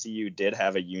like the MCU did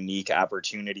have a unique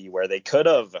opportunity where they could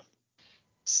have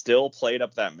still played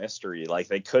up that mystery.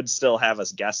 They could still have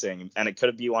us guessing, and it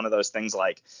could be one of those things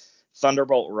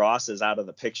Thunderbolt Ross is out of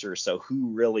the picture, so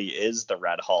who really is the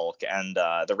Red Hulk? And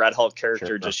the Red Hulk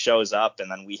character just shows up,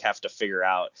 and then we have to figure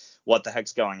out what the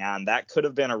heck's going on. That could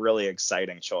have been a really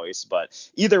exciting choice, but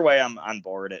either way, I'm on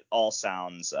board. It all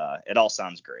sounds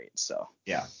great. So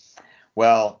yeah.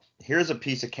 Well, here's a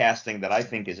piece of casting that I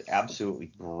think is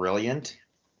absolutely brilliant,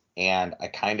 and I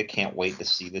kind of can't wait to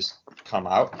see this come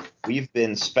out. We've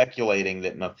been speculating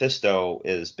that Mephisto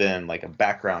has been a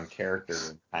background character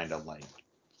kind of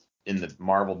in the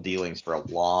Marvel dealings for a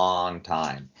long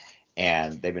time,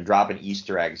 and they've been dropping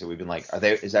Easter eggs that we've been are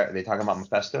they talking about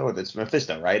Mephisto? It's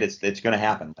Mephisto, right? It's going to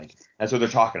happen. That's what they're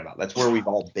talking about. That's where we've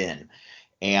all been.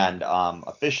 And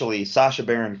officially, Sacha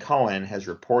Baron Cohen has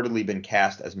reportedly been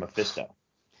cast as Mephisto.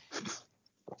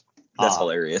 That's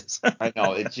hilarious. I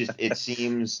know. It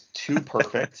seems too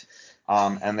perfect.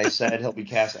 And they said he'll be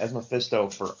cast as Mephisto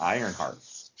for Ironheart.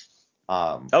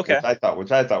 Okay.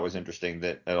 Which I thought was interesting,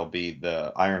 that it'll be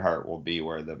the Ironheart will be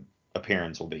where the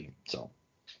appearance will be. So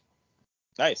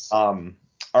Nice. All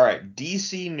right,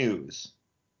 DC news.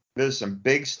 There's some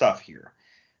big stuff here.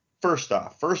 First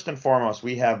and foremost,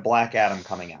 we have Black Adam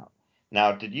coming out.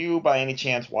 Now, did you by any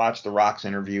chance watch The Rock's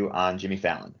interview on Jimmy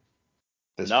Fallon?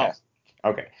 No.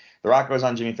 Okay. The Rock goes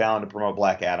on Jimmy Fallon to promote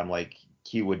Black Adam like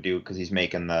he would do because he's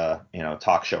making the,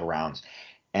 talk show rounds.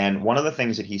 And one of the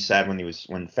things that he said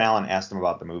when Fallon asked him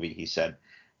about the movie, he said,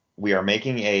 "We are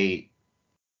making a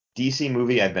DC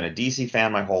movie. I've been a DC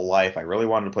fan my whole life. I really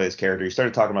wanted to play this character." He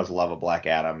started talking about his love of Black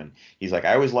Adam, and he's like,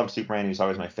 "I always loved Superman. He was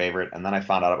always my favorite. And then I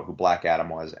found out who Black Adam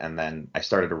was, and then I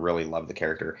started to really love the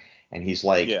character." And he's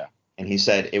like, Yeah. And he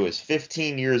said, "It was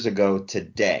 15 years ago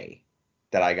today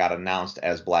that I got announced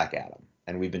as Black Adam,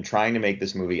 and we've been trying to make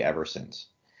this movie ever since."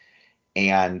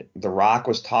 And The Rock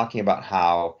was talking about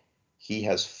how he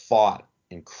has fought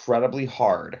incredibly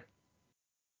hard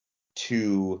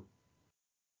to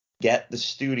get the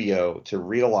studio to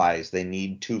realize they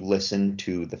need to listen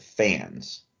to the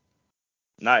fans.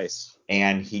 Nice.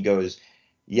 And he goes,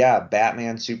 "Yeah,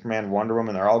 Batman, Superman, Wonder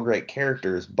Woman, they're all great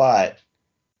characters, but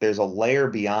there's a layer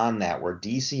beyond that where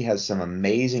DC has some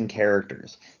amazing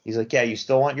characters." He's like, "Yeah, you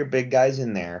still want your big guys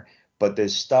in there, but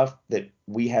there's stuff that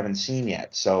we haven't seen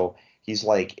yet." So he's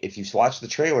like, if you watch the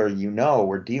trailer,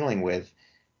 we're dealing with,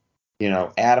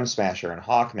 Atom Smasher and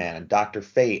Hawkman and Dr.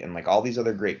 Fate and like all these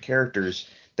other great characters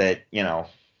that,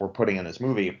 we're putting in this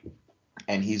movie.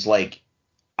 And he's like,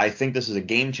 "I think this is a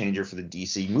game changer for the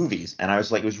DC movies." And I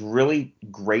was like, it was really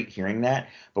great hearing that.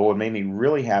 But what made me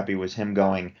really happy was him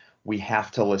going, "We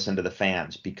have to listen to the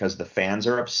fans because the fans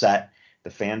are upset. The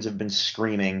fans have been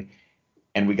screaming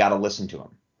and we got to listen to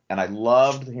them." And I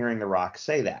loved hearing The Rock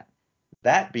say that.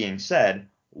 That being said,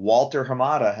 Walter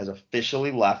Hamada has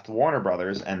officially left Warner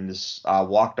Brothers and has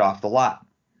walked off the lot.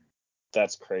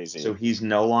 That's crazy. So he's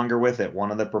no longer with it.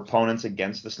 One of the proponents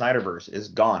against the Snyderverse is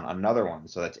gone. Another one.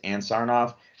 So that's Ann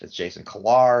Sarnoff. That's Jason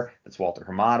Kilar. That's Walter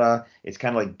Hamada. It's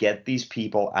kind of like, get these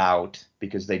people out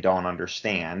because they don't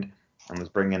understand, and let's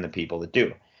bring in the people that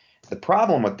do. The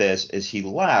problem with this is he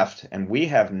left, and we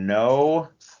have no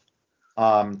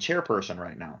chairperson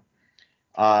right now.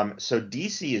 So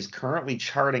DC is currently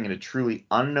charting in a truly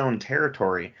unknown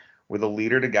territory with a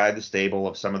leader to guide the stable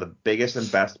of some of the biggest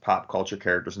and best pop culture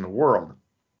characters in the world.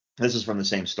 This is from the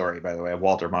same story, by the way, of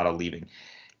Walter Hamada leaving.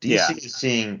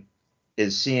 DC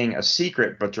is seeing a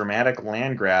secret but dramatic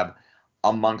land grab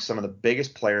amongst some of the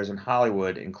biggest players in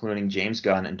Hollywood, including James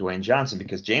Gunn and Dwayne Johnson,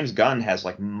 because James Gunn has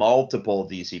like multiple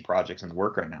DC projects in the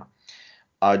work right now.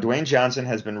 Dwayne Johnson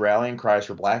has been rallying cries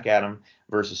for Black Adam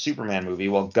versus Superman movie,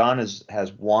 while Gunn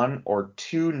has one or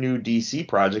two new DC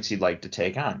projects he'd like to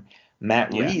take on.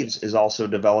 Matt Reeves is also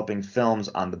developing films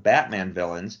on the Batman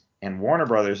villains, and Warner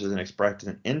Brothers has expressed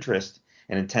an interest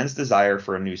and intense desire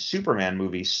for a new Superman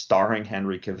movie starring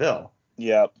Henry Cavill.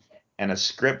 Yep. And a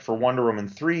script for Wonder Woman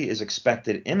 3 is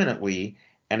expected imminently,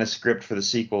 and a script for the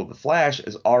sequel of The Flash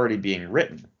is already being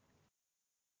written.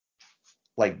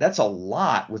 Like, that's a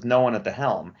lot with no one at the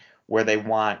helm, where they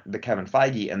want the Kevin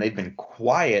Feige, and they've been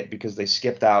quiet because they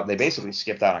basically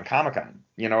skipped out on Comic-Con.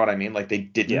 You know what I mean? Like, they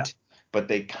didn't, but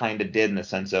they kind of did, in the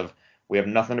sense of, we have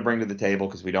nothing to bring to the table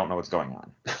because we don't know what's going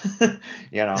on.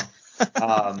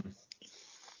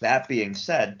 That being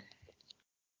said,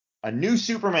 a new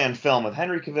Superman film with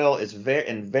Henry Cavill is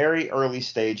in very early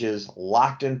stages,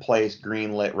 locked in place,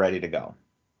 greenlit, ready to go.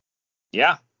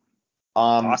 Yeah.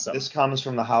 Awesome. This comes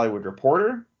from the Hollywood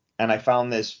Reporter, and I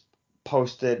found this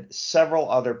posted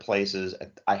several other places.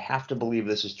 I have to believe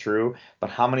this is true, but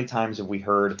how many times have we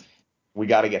heard, "We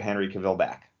got to get Henry Cavill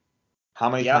back"? How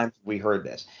many times have we heard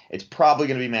this? It's probably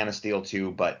going to be Man of Steel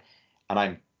 2,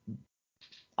 and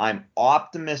I'm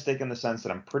optimistic in the sense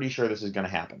that I'm pretty sure this is going to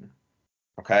happen.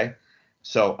 Okay?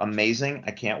 So, amazing.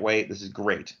 I can't wait. This is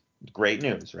great. Great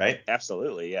news, right?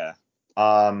 Absolutely, yeah.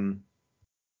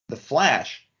 The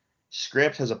Flash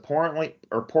script has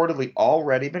reportedly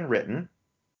already been written,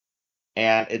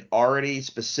 and it already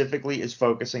specifically is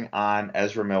focusing on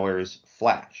Ezra Miller's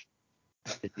Flash.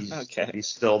 He's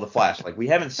still the Flash. Like, we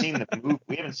haven't seen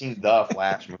the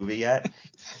Flash movie yet,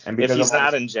 and because if he's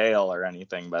not in jail or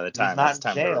anything by the time he's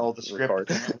not in jail, the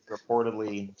script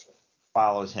reportedly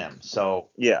follows him. So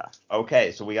yeah,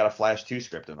 okay, so we got a Flash 2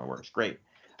 script in the works. Great.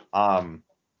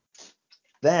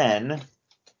 Then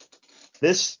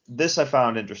this I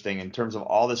found interesting in terms of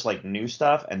all this like new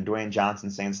stuff, and Dwayne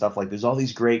Johnson saying stuff like, "There's all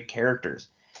these great characters."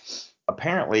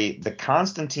 Apparently, the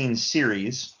Constantine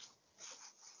series,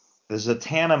 the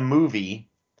Zatanna movie,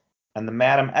 and the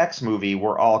Madam X movie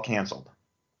were all canceled.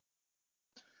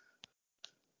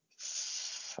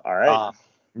 All right.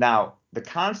 Now, the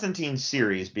Constantine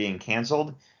series being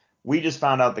canceled, we just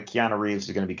found out that Keanu Reeves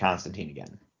is going to be Constantine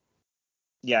again.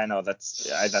 Yeah, I know that's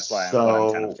why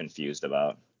I'm kind of confused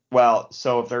about. Well,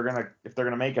 so if they're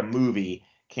gonna make a movie,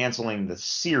 canceling the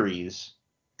series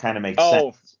kind of makes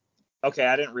sense. Okay,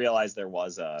 I didn't realize there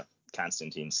was a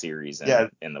Constantine series in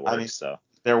the works. I mean, so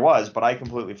there was, but I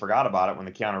completely forgot about it when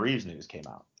the Keanu Reeves news came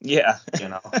out. Yeah. You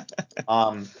know,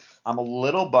 I'm a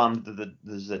little bummed that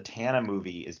the Zatanna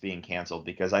movie is being canceled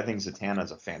because I think Zatanna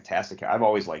is a fantastic. I've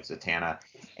always liked Zatanna,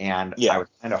 and I was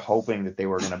kind of hoping that they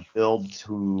were going to build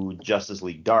to Justice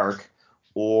League Dark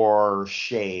or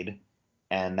Shade,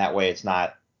 and that way it's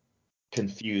not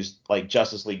confused. Like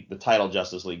Justice League, the title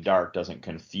Justice League Dark doesn't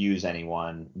confuse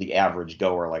anyone, the average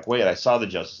goer. Like, wait, I saw the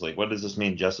Justice League. What does this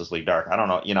mean, Justice League Dark? I don't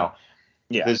know. You know.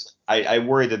 Yeah. I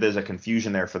worry that there's a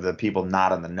confusion there for the people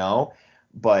not in the know.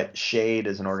 But Shade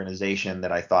is an organization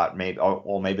that I thought maybe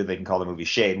they can call the movie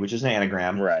Shade, which is an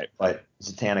anagram. Right. But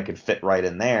Zatanna could fit right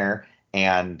in there.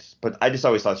 But I just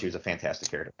always thought she was a fantastic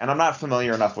character. And I'm not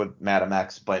familiar enough with Madam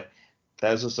X, but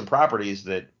those are some properties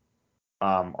that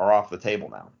are off the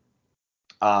table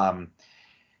now.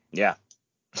 Yeah.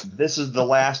 This is the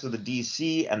last of the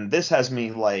DC, and this has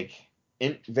me like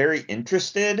very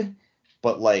interested,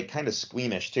 but like kind of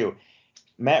squeamish too.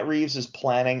 Matt Reeves is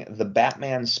planning the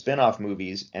Batman spin-off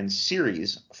movies and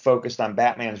series focused on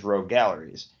Batman's rogue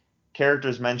galleries.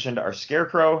 Characters mentioned are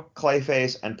Scarecrow,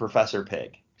 Clayface, and Professor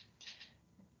Pig.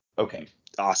 Okay.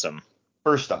 Awesome.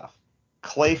 First off,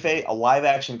 Clayface, a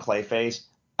live-action Clayface,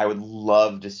 I would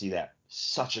love to see that.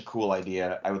 Such a cool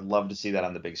idea. I would love to see that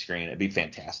on the big screen. It'd be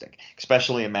fantastic,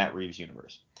 especially in Matt Reeves'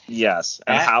 universe. Yes.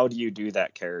 And how do you do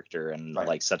that character in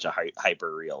like such a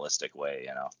hyper-realistic way,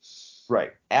 you know?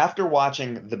 Right. After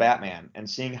watching The Batman and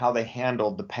seeing how they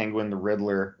handled the Penguin, the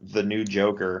Riddler, the new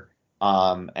Joker,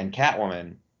 and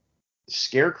Catwoman,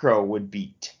 Scarecrow would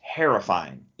be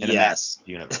terrifying in a Matt Reeves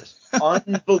universe.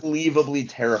 Unbelievably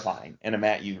terrifying in a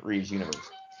Matt Reeves universe.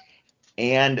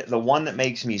 And the one that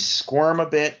makes me squirm a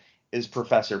bit is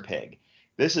Professor Pig.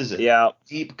 This is a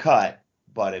deep cut,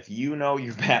 but if you know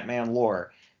your Batman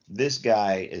lore, this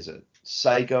guy is a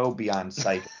psycho beyond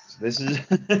psycho.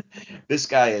 This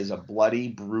guy is a bloody,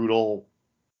 brutal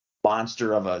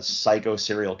monster of a psycho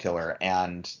serial killer,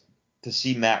 and to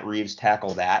see Matt Reeves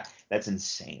tackle that's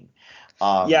insane.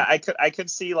 I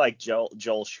could see like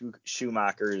Joel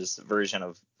Schumacher's version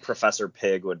of Professor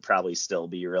Pig would probably still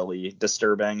be really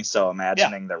disturbing. So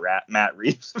imagining the Matt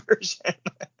Reeves version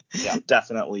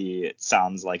definitely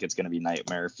sounds like it's going to be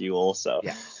nightmare fuel. So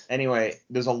anyway,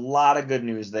 there's a lot of good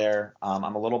news there.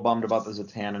 I'm a little bummed about the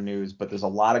Zatanna news, but there's a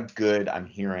lot of good I'm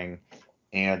hearing,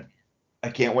 and I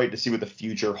can't wait to see what the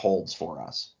future holds for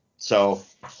us. So,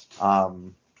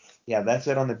 that's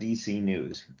it on the DC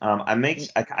news.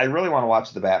 I really want to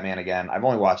watch The Batman again. I've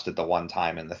only watched it the one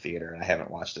time in the theater, and I haven't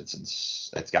watched it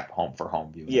since it's got home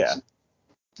viewings. Yeah.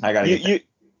 I got to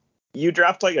You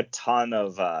dropped like a ton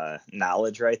of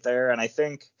knowledge right there, and I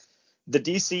think the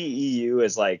DCEU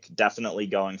is like definitely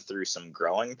going through some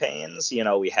growing pains. You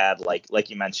know, we had like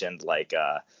you mentioned, like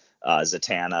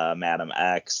Zatanna, Madam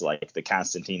X, like the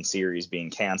Constantine series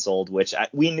being canceled, which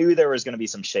we knew there was going to be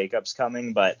some shakeups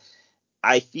coming, but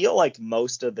I feel like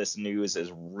most of this news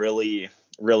is really,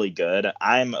 really good.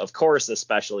 I'm, of course,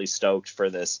 especially stoked for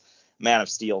this Man of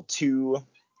Steel 2.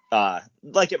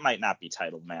 Like it might not be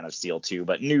titled Man of Steel 2,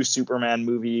 but new Superman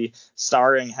movie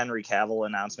starring Henry Cavill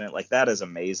announcement. Like, that is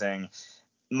amazing.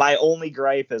 My only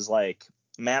gripe is like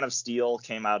Man of Steel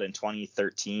came out in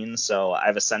 2013, so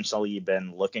I've essentially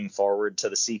been looking forward to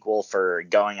the sequel for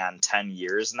going on 10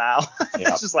 years now.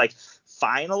 It's just like,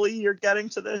 finally you're getting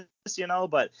to this, you know,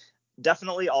 but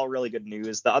definitely all really good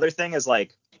news. The other thing is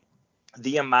like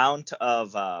the amount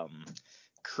of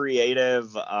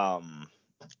creative,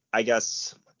 I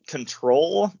guess,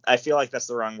 control. I feel like that's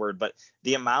the wrong word, but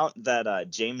the amount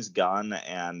that James Gunn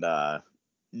and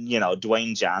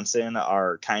Dwayne Johnson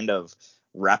are kind of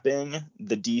repping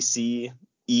the DC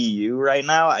EU right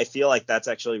now, I feel like that's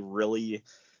actually really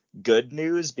good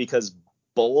news, because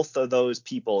both of those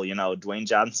people, you know, Dwayne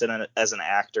Johnson as an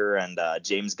actor and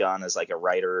James Gunn as like a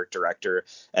writer, director,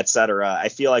 etc. I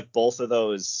feel like both of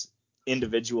those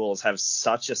individuals have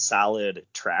such a solid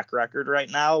track record right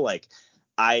now. Like,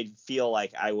 I feel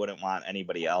like I wouldn't want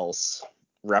anybody else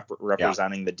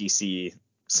representing the DC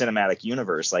cinematic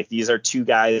universe. Like, these are two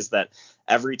guys that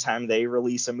every time they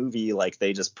release a movie, like,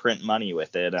 they just print money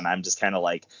with it. And I'm just kind of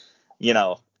like, you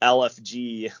know,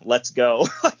 LFG, let's go.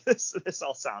 this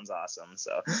all sounds awesome.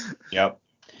 So,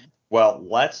 well,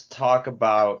 let's talk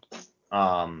about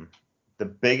the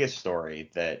biggest story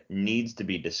that needs to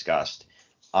be discussed.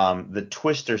 The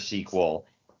Twister sequel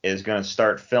is going to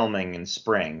start filming in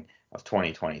spring of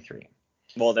 2023.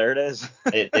 Well, there it is.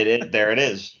 There it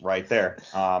is, right there.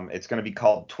 It's going to be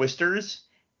called Twisters,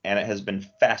 and it has been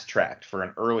fast tracked for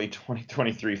an early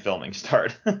 2023 filming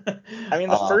start. I mean,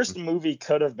 the first movie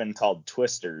could have been called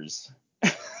Twisters.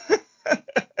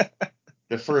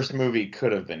 The first movie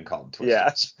could have been called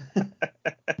Twisters. Yeah.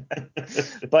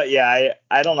 But yeah,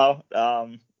 I don't know.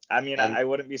 I mean, I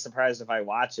wouldn't be surprised if I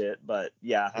watch it, but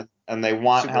yeah. And they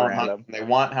want Super Helen random. Hunt. They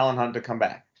want Helen Hunt to come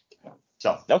back.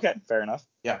 So Okay, fair enough.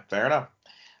 yeah, fair enough.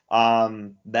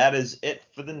 That is it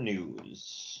for the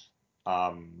news. You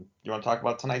want to talk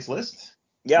about tonight's list?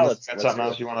 Yeah, Unless let's you got something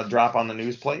else you want to drop on the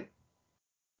news plate?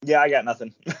 Yeah, I got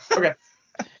nothing. Okay.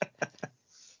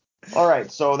 All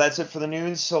right, so that's it for the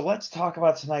news. So let's talk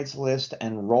about tonight's list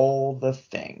and roll the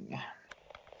thing.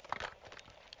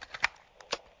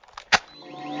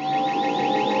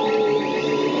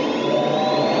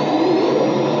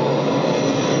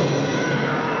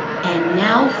 And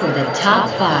now for the top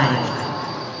 5.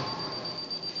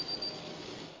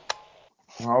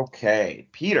 Okay,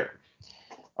 Peter.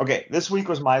 Okay, this week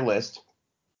was my list.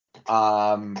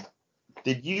 All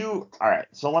right,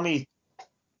 so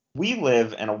we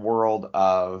live in a world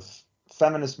of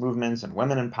feminist movements and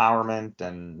women empowerment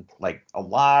and like a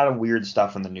lot of weird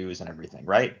stuff in the news and everything,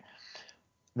 right?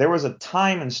 There was a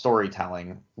time in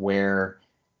storytelling where,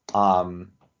 and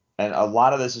a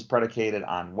lot of this is predicated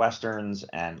on Westerns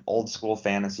and old school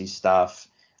fantasy stuff,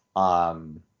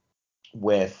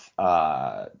 with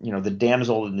the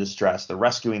damsel in distress, the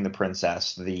rescuing the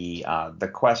princess, the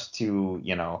quest to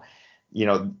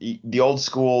the old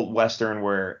school Western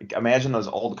where imagine those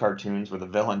old cartoons where the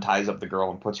villain ties up the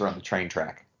girl and puts her on the train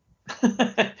track.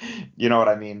 You know what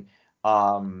I mean?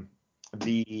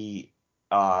 The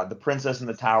princess in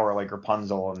the tower like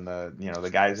Rapunzel and the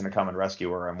guy's gonna come and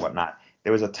rescue her and whatnot.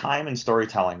 There was a time in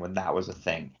storytelling when that was a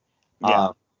thing. Yeah.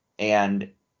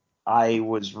 And I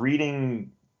was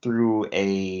reading through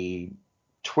a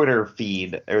Twitter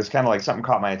feed. It was kind of like something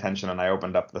caught my attention and I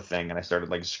opened up the thing and I started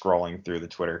like scrolling through the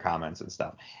Twitter comments and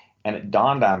stuff. And it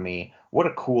dawned on me, what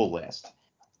a cool list.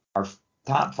 Our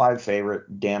top 5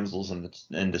 favorite damsels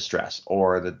in distress,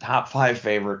 or the top 5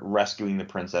 favorite rescuing the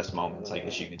princess moments, I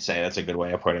guess you could say. That's a good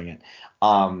way of putting it.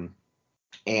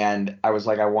 And I was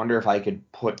like, I wonder if I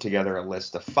could put together a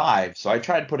list of 5. So I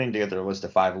tried putting together a list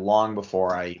of 5 long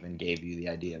before I even gave you the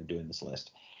idea of doing this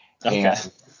list. Okay.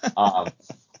 And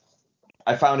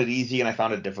I found it easy and I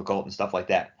found it difficult and stuff like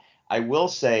that. I will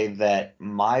say that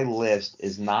my list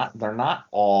they're not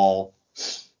all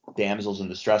damsels in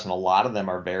distress, and a lot of them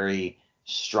are very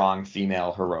strong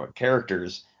female heroic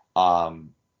characters.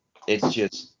 It's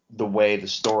just the way the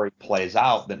story plays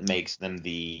out that makes them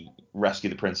the rescue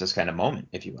the princess kind of moment,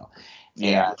 if you will.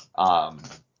 Yeah. And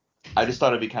I just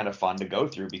thought it'd be kind of fun to go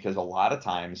through because a lot of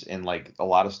times in like a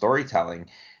lot of storytelling,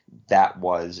 that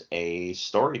was a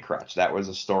story crutch. That was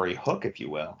a story hook, if you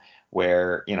will,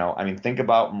 where, think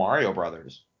about Mario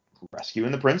Brothers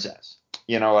rescuing the princess.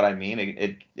 You know what I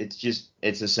mean? It's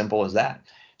as simple as that.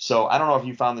 So I don't know if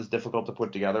you found this difficult to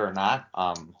put together or not.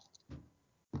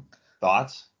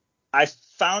 Thoughts? I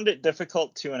found it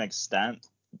difficult to an extent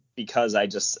because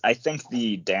I think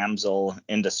the damsel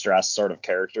in distress sort of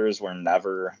characters were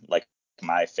never like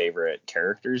my favorite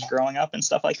characters growing up and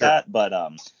stuff like that. But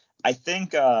I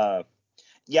think I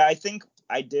think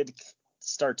I did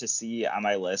start to see on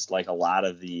my list like a lot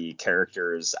of the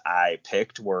characters I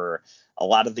picked were a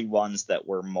lot of the ones that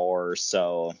were more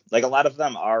so like a lot of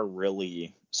them are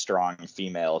really strong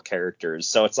female characters.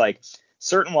 So it's like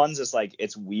certain ones it's like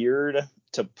it's weird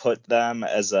to put them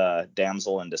as a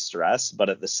damsel in distress, but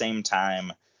at the same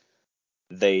time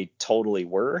they totally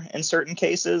were in certain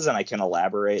cases, and I can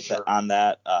elaborate on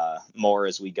that more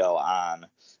as we go on.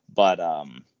 But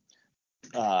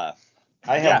I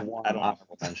have one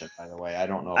honorable mention, by the way. I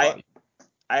don't know about you.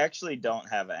 I actually don't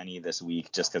have any this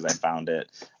week just because I found it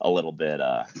a little bit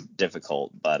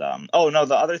difficult. But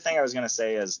the other thing I was gonna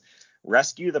say is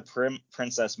rescue the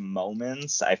princess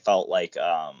moments. I felt like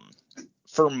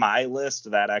for my list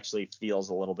that actually feels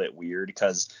a little bit weird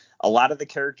because a lot of the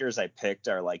characters I picked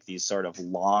are like these sort of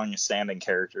long-standing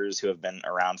characters who have been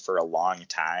around for a long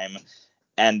time.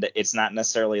 And it's not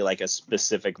necessarily like a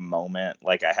specific moment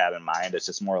like I had in mind. It's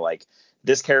just more like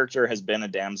this character has been a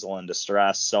damsel in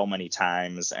distress so many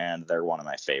times and they're one of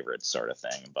my favorites sort of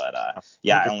thing. But I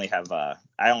only have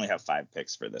 5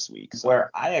 picks for this week. So.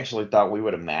 Where I actually thought we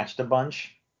would have matched a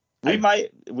bunch. We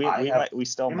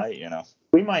still might.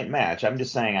 We might match. I'm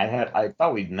just saying I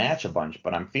thought we'd match a bunch,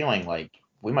 but I'm feeling like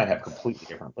we might have completely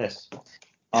different lists.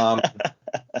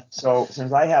 So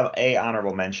since I have a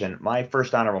honorable mention, my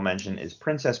first honorable mention is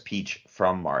Princess Peach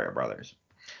from Mario Brothers.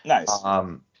 Nice.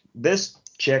 This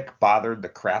chick bothered the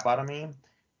crap out of me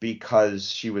because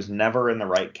she was never in the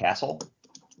right castle.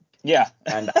 Yeah.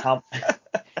 And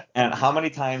how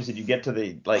many times did you get to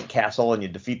the like castle and you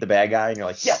defeat the bad guy and you're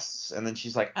like, yes, and then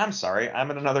she's like, I'm sorry, I'm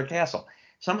in another castle.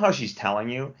 Somehow she's telling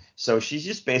you, so she's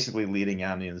just basically leading you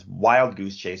on this wild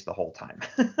goose chase the whole time.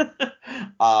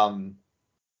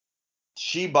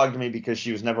 She bugged me because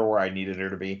she was never where I needed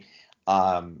her to be.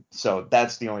 So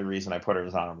that's the only reason I put her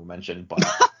as honorable mention. But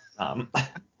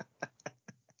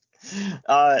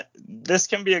this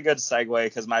can be a good segue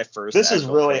because my first this is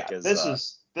really pick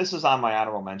is, this is on my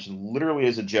honorable mention, literally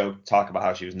as a joke. Talk about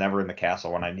how she was never in the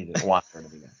castle when I want her to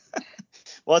be in.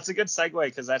 Well, it's a good segue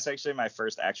because that's actually my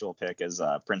first actual pick is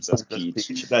Princess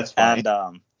Peach. That's funny.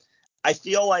 And I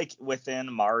feel like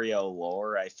within Mario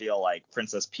lore, I feel like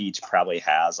Princess Peach probably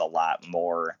has a lot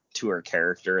more to her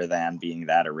character than being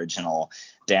that original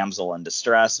damsel in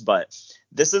distress. But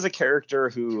this is a character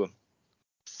who,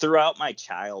 throughout my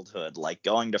childhood, like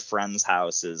going to friends'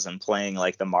 houses and playing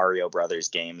like the Mario Brothers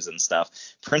games and stuff,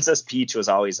 Princess Peach was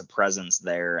always a presence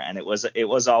there. And it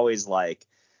was always like,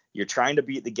 you're trying to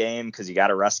beat the game because you got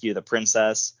to rescue the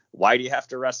princess. Why do you have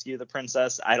to rescue the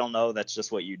princess? I don't know. That's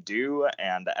just what you do.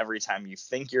 And every time you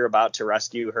think you're about to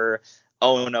rescue her,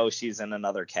 oh no, she's in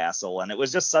another castle. And it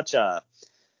was just such a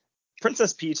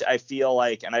Princess Peach. I feel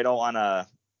like, and I don't want to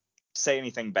say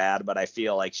anything bad, but I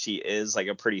feel like she is like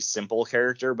a pretty simple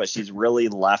character, but she's really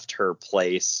left her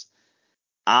place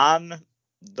on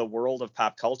the world of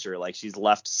pop culture. Like she's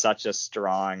left such a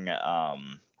strong,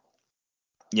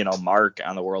 mark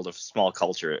on the world of small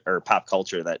culture or pop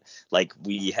culture that like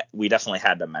we definitely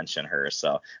had to mention her.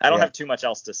 So I don't have too much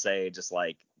else to say. Just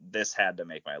like this had to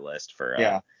make my list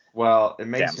for well, it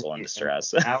makes damsel in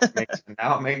distress. now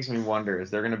it makes me wonder: is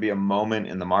there going to be a moment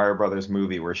in the Mario Brothers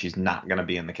movie where she's not going to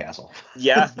be in the castle?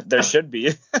 Yeah, there should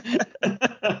be.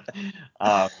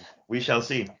 We shall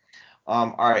see.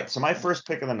 All right, so my first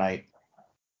pick of the night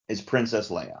is Princess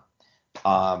Leia.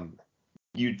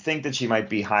 You'd think that she might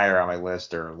be higher on my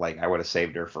list, or like I would have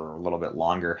saved her for a little bit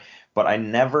longer, but I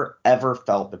never ever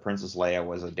felt that Princess Leia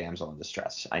was a damsel in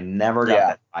distress. I never got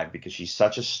that vibe because she's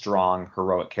such a strong,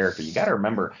 heroic character. You got to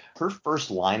remember, her first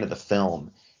line of the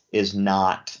film is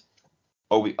not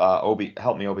help me,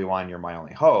 Obi-Wan, you're my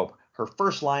only hope. Her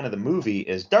first line of the movie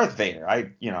is Darth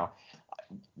Vader.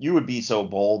 You would be so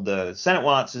bold. The Senate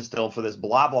will not sit still for this,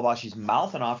 blah, blah, blah. She's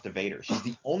mouthing off to Vader. She's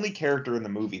the only character in the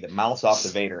movie that mouths off to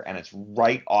Vader, and it's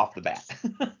right off the bat.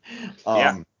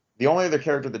 The only other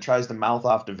character that tries to mouth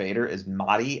off to Vader is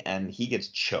Mahdi, and he gets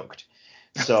choked.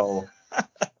 So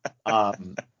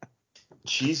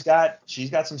she's got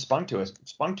some spunk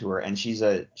to her, and she's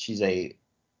a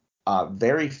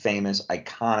very famous,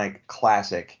 iconic,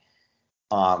 classic,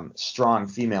 strong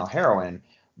female heroine.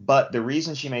 But the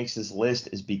reason she makes this list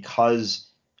is because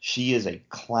she is a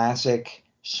classic,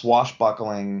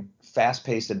 swashbuckling,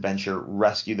 fast-paced adventure,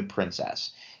 rescue the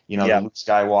princess. The Luke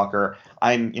Skywalker.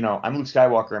 I'm Luke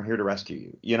Skywalker. I'm here to rescue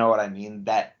you. You know what I mean?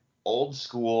 That old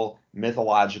school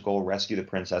mythological rescue the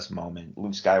princess moment.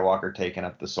 Luke Skywalker taking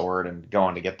up the sword and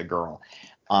going to get the girl.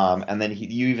 And then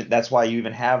that's why you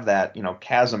even have that,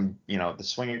 chasm, the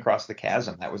swing across the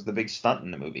chasm. That was the big stunt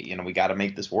in the movie. We got to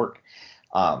make this work.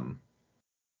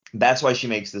 That's why she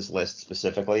makes this list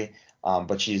specifically,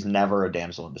 but she's never a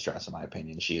damsel in distress, in my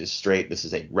opinion. She is straight. This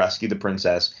is a rescue the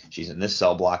princess. She's in this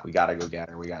cell block. We gotta go get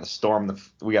her. We gotta storm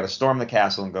the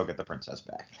castle and go get the princess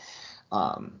back.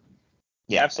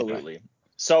 Absolutely. Anyway.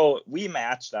 So we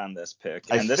matched on this pick,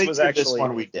 and this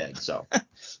one we did. So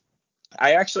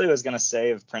I actually was gonna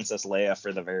save Princess Leia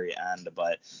for the very end,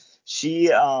 but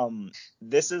she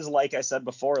this is, like I said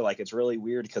before, like it's really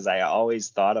weird because I always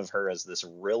thought of her as this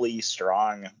really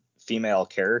strong female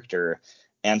character,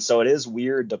 and so it is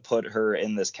weird to put her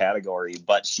in this category,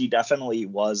 but she definitely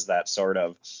was that sort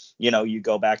of, you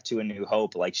go back to A New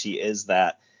Hope, like she is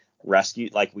that rescue,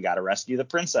 like we got to rescue the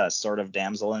princess, sort of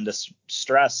damsel in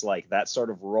distress, like that sort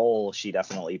of role she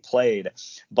definitely played.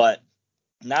 But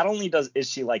not only is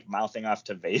she like mouthing off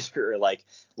to Vader, like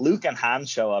Luke and Han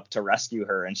show up to rescue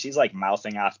her and she's like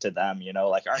mouthing off to them,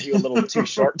 like, aren't you a little too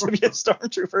short to be a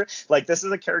stormtrooper? Like, this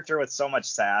is a character with so much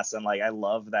sass, and like I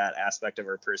love that aspect of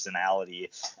her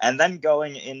personality. And then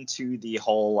going into the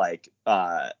whole like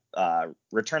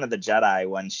Return of the Jedi,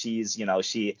 when she's,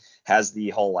 she has the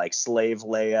whole like slave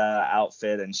Leia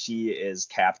outfit and she is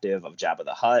captive of Jabba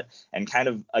the Hutt, and kind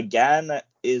of again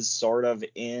is sort of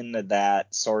in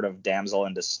that sort of damsel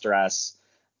in distress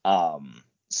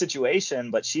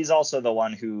situation, but she's also the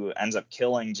one who ends up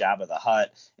killing Jabba the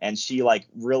Hutt, and she like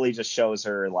really just shows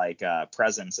her like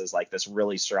presence as like this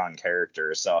really strong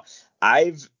character. So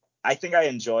I've I think I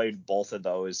enjoyed both of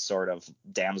those sort of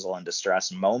damsel in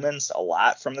distress moments a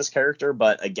lot from this character,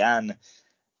 but again,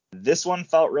 this one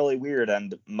felt really weird,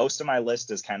 and most of my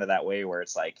list is kind of that way where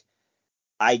it's like,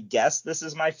 I guess this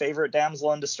is my favorite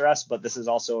damsel in distress, but this is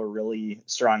also a really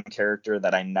strong character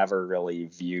that I never really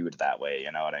viewed that way.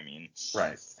 You know what I mean?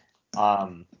 Right.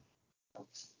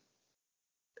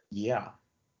 Yeah.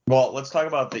 Well, let's talk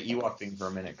about the Ewok thing for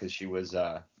a minute, because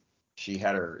she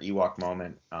had her Ewok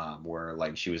moment where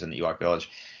like she was in the Ewok village.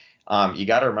 You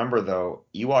got to remember though,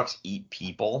 Ewoks eat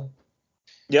people.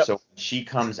 Yep. So when she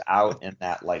comes out in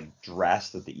that like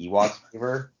dress that the Ewoks give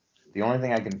her, the only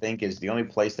thing I can think is the only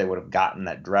place they would have gotten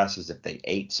that dress is if they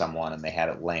ate someone and they had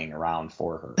it laying around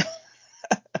for her.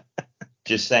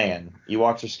 Just saying,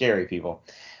 Ewoks are scary people.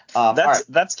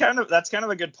 That's kind of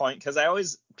a good point,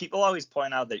 because people always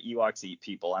point out that Ewoks eat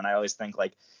people, and I always think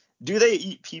like, do they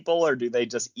eat people or do they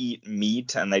just eat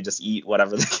meat and they just eat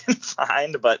whatever they can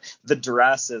find? But the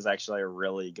dress is actually a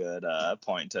really good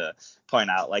point to point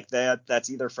out. Like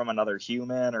that's either from another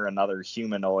human or another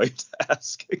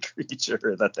humanoid-esque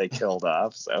creature that they killed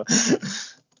off.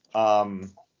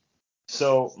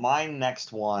 So my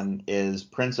next one is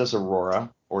Princess Aurora,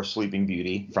 or Sleeping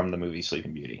Beauty, from the movie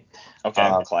Sleeping Beauty.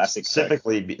 Okay, classic.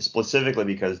 Specifically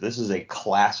because this is a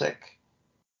classic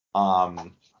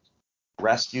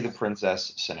rescue the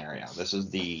princess scenario. This is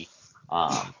the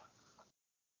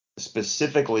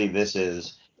specifically this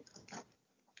is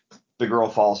the girl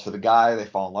falls for the guy, they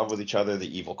fall in love with each other,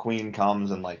 the evil queen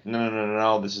comes and like,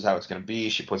 no, this is how it's going to be.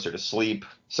 She puts her to sleep.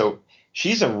 So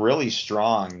she's a really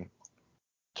strong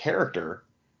character,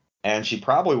 and she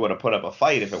probably would have put up a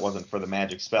fight if it wasn't for the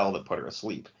magic spell that put her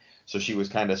asleep. So she was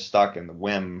kind of stuck in the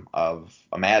whim of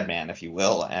a madman, if you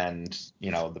will, and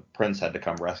the prince had to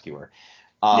come rescue her.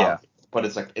 Yeah. But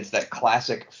it's that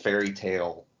classic fairy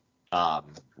tale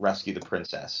rescue the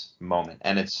princess moment,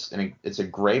 and it's a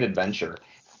great adventure,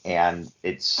 and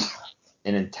it's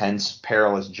an intense,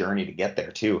 perilous journey to get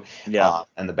there too. Yeah.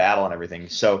 And the battle and everything.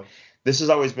 So this has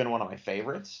always been one of my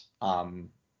favorites.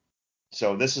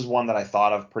 So this is one that I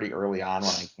thought of pretty early on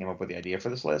when I came up with the idea for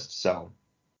this list. So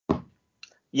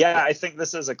yeah, I think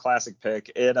this is a classic pick.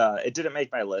 It didn't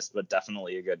make my list, but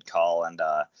definitely a good call. And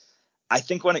I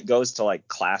think when it goes to like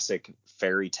classic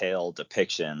fairy tale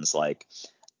depictions, like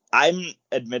I'm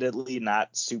admittedly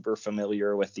not super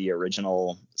familiar with the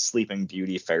original Sleeping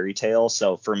Beauty fairy tale.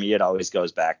 So for me, it always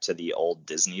goes back to the old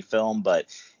Disney film, but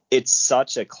it's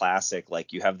such a classic.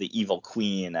 Like you have the evil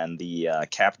queen and the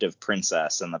captive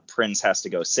princess, and the prince has to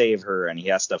go save her, and he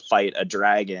has to fight a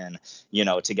dragon,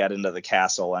 to get into the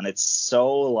castle. And it's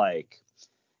so like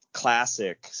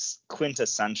classic,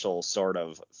 quintessential sort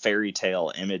of fairy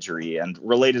tale imagery, and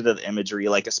related to the imagery,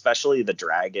 like especially the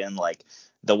dragon, like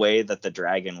the way that the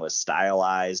dragon was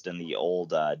stylized in the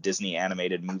old Disney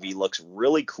animated movie looks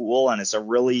really cool. And it's a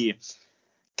really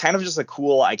kind of just a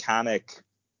cool, iconic,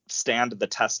 stand the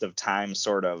test of time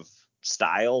sort of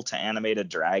style to animate a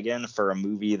dragon for a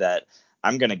movie that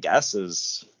I'm going to guess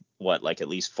is what, like at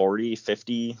least 40,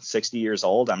 50, 60 years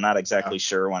old. I'm not exactly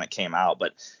sure when it came out,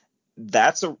 but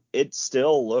it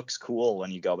still looks cool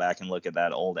when you go back and look at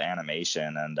that old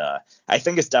animation. And I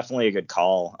think it's definitely a good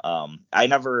call.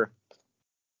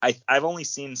 I've only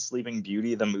seen Sleeping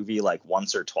Beauty, the movie, like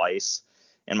once or twice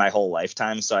in my whole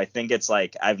lifetime. So I think it's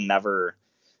like I've never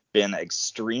been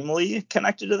extremely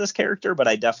connected to this character, but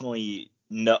I definitely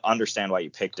understand why you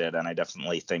picked it, and I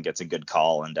definitely think it's a good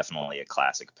call and definitely a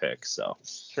classic pick. So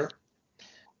sure.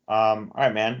 All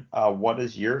right, man. What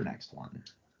is your next one?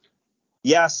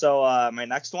 Yeah, so my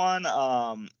next one,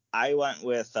 I went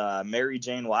with Mary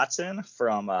Jane Watson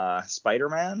from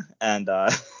Spider-Man, and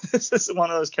this is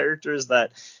one of those characters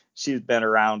that she's been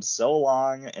around so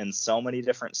long in so many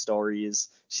different stories.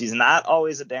 She's not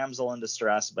always a damsel in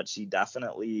distress, but she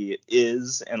definitely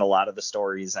is in a lot of the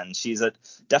stories, and she's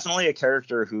definitely a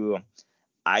character who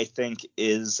I think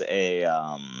is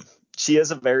she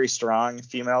is a very strong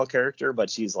female character, but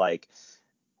she's like,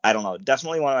 I don't know,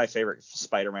 definitely one of my favorite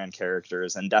Spider-Man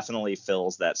characters, and definitely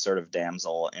fills that sort of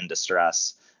damsel in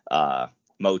distress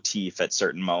motif at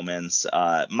certain moments.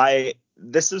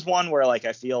 This is one where like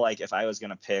I feel like if I was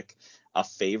gonna pick a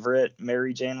favorite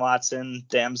Mary Jane Watson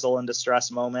damsel in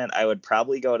distress moment, I would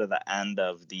probably go to the end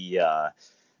of the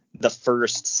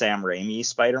first Sam Raimi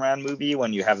Spider-Man movie,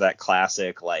 when you have that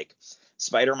classic like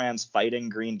Spider-Man's fighting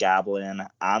Green Goblin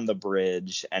on the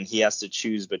bridge, and he has to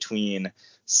choose between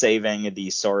saving the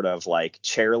sort of like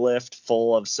chairlift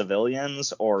full of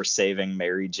civilians or saving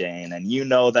Mary Jane. And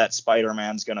that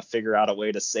Spider-Man's going to figure out a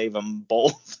way to save them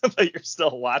both, but you're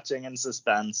still watching in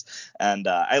suspense. And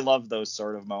I love those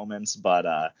sort of moments.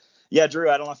 But Yeah,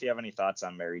 Drew, I don't know if you have any thoughts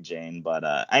on Mary Jane, but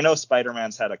I know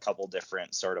Spider-Man's had a couple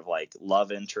different sort of like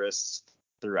love interests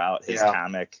throughout his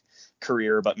comic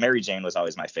career, but Mary Jane was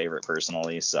always my favorite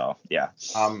personally. So yeah.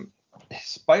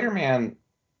 Spider-Man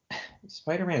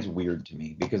is weird to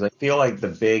me because I feel like the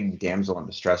big damsel in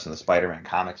distress in the Spider-Man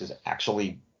comics is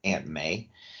actually Aunt May.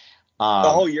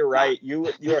 You're right.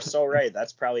 You are so right.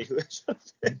 That's probably who it should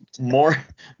have been.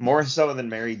 More so than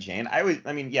Mary Jane.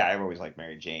 I've always liked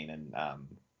Mary Jane, and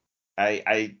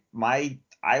I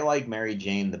like Mary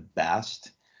Jane the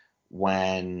best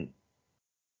when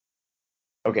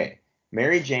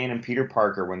Mary Jane and Peter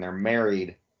Parker when they're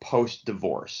married post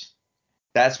divorce.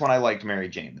 That's when I liked Mary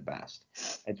Jane the best.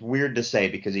 It's weird to say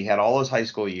because he had all those high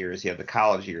school years, he had the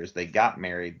college years, they got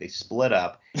married, they split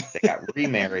up, they got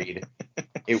remarried.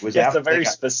 It was after a very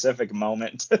specific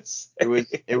moment. It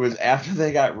was after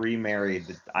they got remarried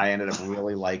that I ended up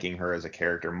really liking her as a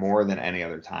character more than any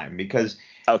other time because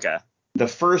the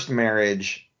first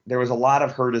marriage, there was a lot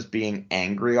of her just being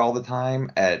angry all the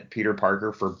time at Peter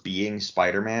Parker for being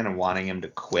Spider-Man and wanting him to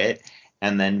quit.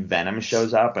 And then Venom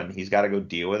shows up and he's got to go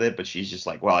deal with it. But she's just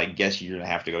like, well, I guess you're going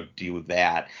to have to go deal with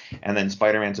that. And then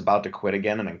Spider-Man's about to quit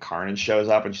again. And then Carnage shows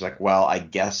up and she's like, well, I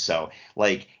guess so.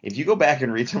 Like, if you go back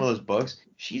and read some of those books,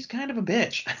 she's kind of a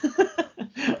bitch.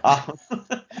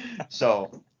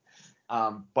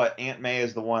 But Aunt May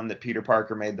is the one that Peter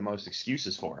Parker made the most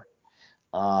excuses for.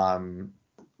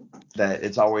 That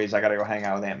it's always, I gotta go hang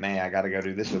out with Aunt May, I gotta go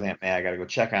do this with Aunt May, I gotta go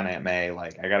check on Aunt May,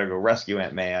 like I gotta go rescue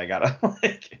Aunt May, I gotta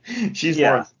she's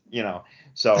more,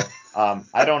 so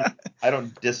I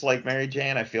don't dislike Mary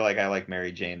Jane. I feel like I like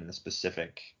Mary Jane in a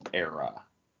specific era.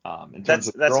 In terms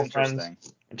of girlfriends,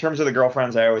 in terms of the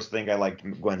girlfriends, I always think I liked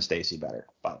Gwen Stacy better.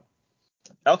 But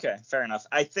okay, fair enough.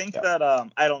 I think that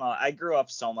I don't know, I grew up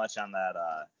so much on that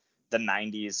the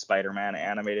 90s Spider-Man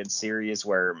animated series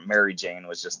where Mary Jane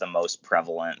was just the most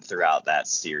prevalent throughout that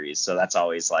series. So that's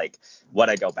always like what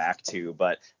I go back to.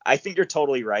 But I think you're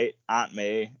totally right. Aunt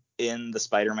May in the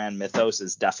Spider-Man mythos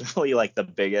is definitely like the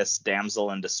biggest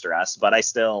damsel in distress. But I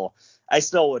still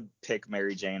would pick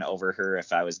Mary Jane over her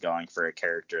if I was going for a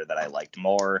character that I liked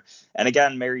more. And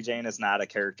again, Mary Jane is not a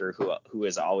character who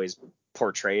is always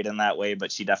portrayed in that way,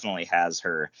 but she definitely has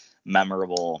her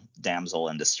memorable damsel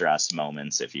in distress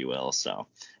moments, if you will. So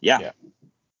yeah.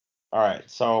 All right,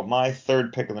 so my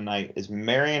third pick of the night is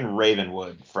Marion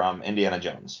Ravenwood from Indiana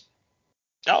Jones.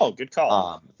 Oh, good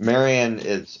call. Marion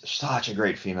is such a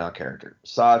great female character,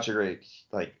 such a great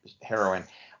heroine.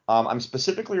 I'm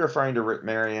specifically referring to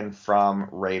Marion from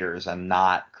Raiders and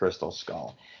not Crystal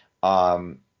Skull.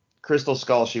 Crystal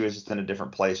Skull, she was just in a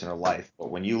different place in her life. But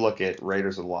when you look at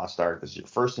Raiders of the Lost Ark, this is your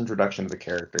first introduction to the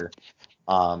character.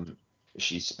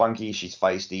 She's spunky, she's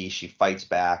feisty, she fights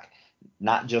back.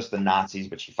 Not just the Nazis,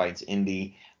 but she fights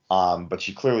Indy. But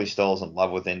she clearly still is in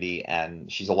love with Indy,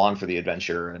 and she's along for the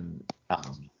adventure. And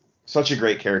such a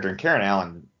great character. And Karen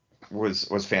Allen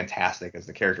was fantastic as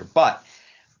the character. But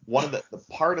one of the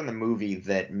part in the movie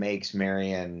that makes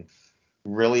Marion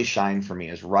really shine for me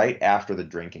is right after the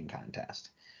drinking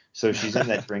contest. So she's in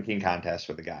that drinking contest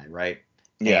with the guy, right?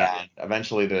 Yeah. And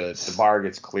eventually the bar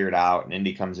gets cleared out and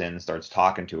Indy comes in and starts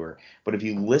talking to her. But if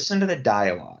you listen to the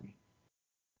dialogue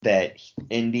that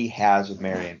Indy has with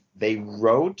Marion, they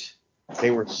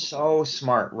were so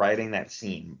smart writing that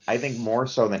scene. I think more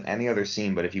so than any other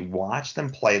scene, but if you watch them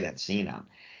play that scene out,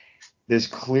 there's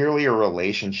clearly a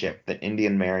relationship that Indy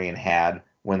and Marion had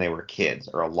when they were kids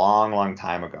or a long, long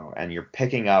time ago. And you're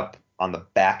picking up on the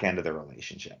back end of the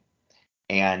relationship.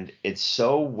 And it's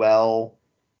the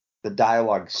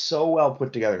dialogue so well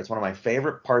put together. It's one of my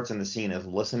favorite parts in the scene is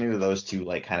listening to those two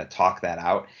like kind of talk that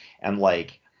out. And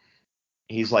like,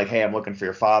 he's like, hey, I'm looking for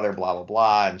your father, blah, blah,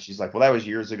 blah. And she's like, well, that was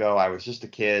years ago. I was just a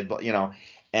kid, but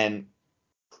and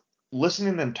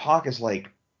listening to them talk is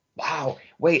like, wow,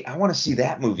 wait, I want to see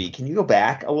that movie. Can you go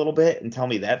back a little bit and tell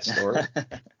me that story?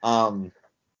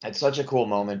 It's such a cool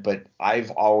moment, but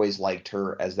I've always liked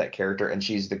her as that character. And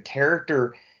she's the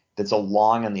character that's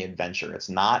along on the adventure. It's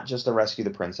not just a rescue the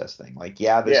princess thing. Like,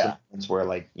 there's some things where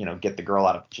like, get the girl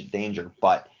out of danger,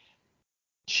 but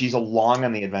she's along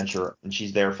on the adventure and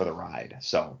she's there for the ride.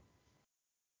 So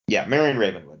yeah, Marion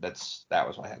Ravenwood, that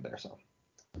was what I had there. So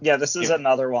yeah, this is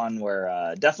another one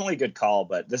where definitely good call,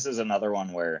 but this is another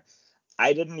one where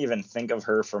I didn't even think of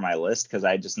her for my list because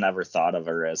I just never thought of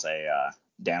her as a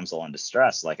damsel in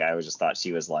distress. Like I always just thought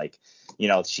she was like,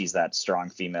 she's that strong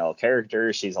female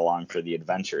character. She's along for the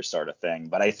adventure sort of thing.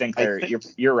 But I think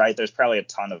you're right. There's probably a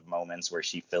ton of moments where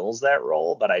she fills that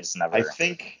role, but I just never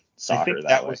saw her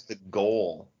that way. Was the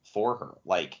goal for her.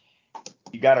 Like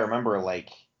you got to remember, like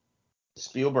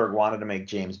Spielberg wanted to make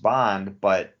James Bond,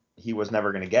 but he was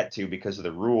never going to get to because of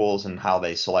the rules and how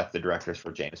they select the directors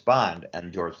for James Bond.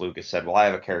 And George Lucas said, well, I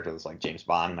have a character that's like James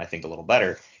Bond and I think a little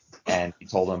better. And he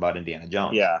told him about Indiana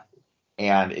Jones. Yeah.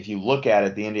 And if you look at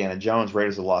it, the Indiana Jones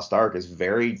Raiders of the Lost Ark is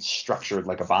very structured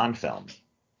like a Bond film.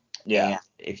 Yeah. And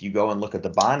if you go and look at the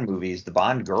Bond movies, the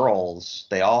Bond girls,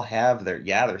 they all have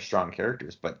they're strong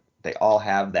characters, but they all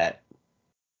have that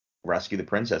rescue the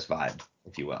princess vibe,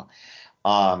 if you will.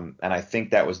 And I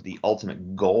think that was the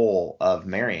ultimate goal of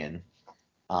Marion.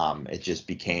 It just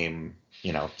became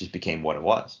what it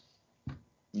was.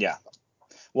 Yeah.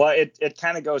 Well, it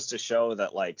kind of goes to show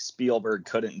that like Spielberg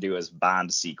couldn't do his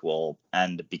Bond sequel,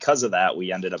 and because of that,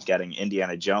 we ended up getting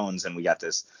Indiana Jones, and we got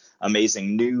this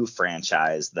amazing new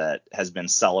franchise that has been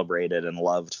celebrated and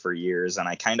loved for years. And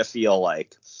I kind of feel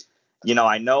like,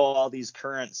 I know all these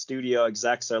current studio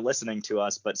execs are listening to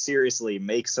us, but seriously,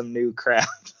 make some new crap.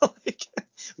 Like,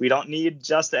 we don't need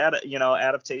just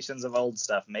adaptations of old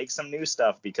stuff. Make some new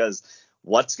stuff, because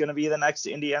what's going to be the next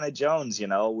Indiana Jones?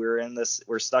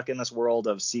 We're stuck in this world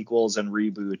of sequels and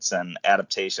reboots and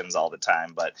adaptations all the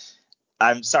time. But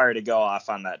I'm sorry to go off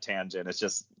on that tangent. It's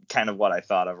just kind of what I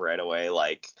thought of right away.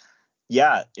 Like,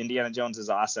 yeah, Indiana Jones is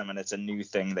awesome, and it's a new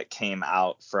thing that came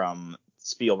out from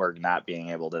Spielberg not being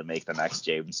able to make the next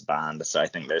James Bond. So I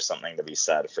think there's something to be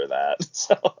said for that.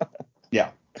 So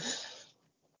yeah.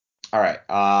 All right.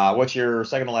 What's your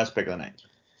second to last pick of the night?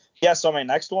 Yeah, so my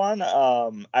next one,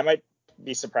 I might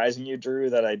be surprising you,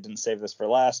 Drew, that I didn't save this for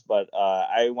last, but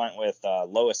I went with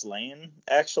Lois Lane,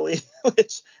 actually,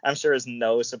 which I'm sure is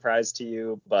no surprise to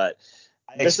you, but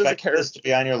this is a character this to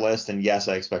be on your list, and yes,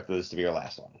 I expected this to be your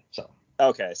last one. So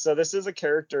okay, so this is a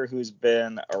character who's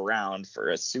been around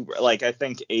for I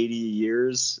think 80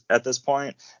 years at this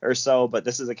point or so, but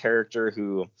this is a character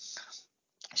who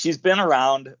she's been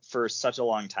around for such a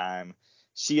long time.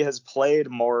 She has played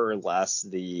more or less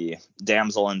the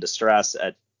damsel in distress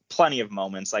at plenty of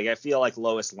moments. Like, I feel like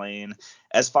Lois Lane,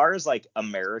 as far as like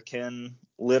American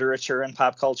literature and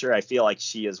pop culture, I feel like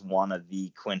she is one of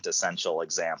the quintessential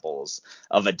examples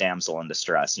of a damsel in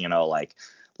distress. Like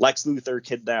Lex Luthor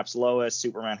kidnaps Lois,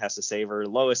 Superman has to save her.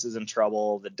 Lois is in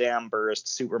trouble. The dam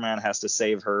bursts. Superman has to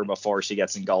save her before she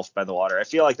gets engulfed by the water. I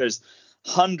feel like there's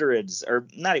hundreds, or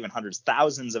not even hundreds,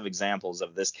 thousands of examples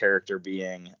of this character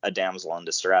being a damsel in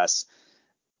distress.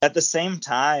 At the same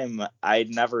time, I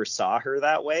never saw her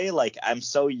that way. Like, I'm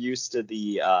so used to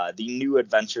the New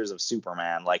Adventures of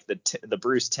Superman, like the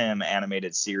Bruce Timm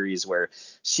animated series, where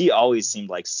she always seemed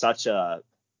like such a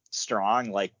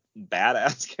strong, like,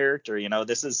 badass character.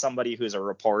 This is somebody who's a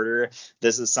reporter.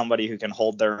 This is somebody who can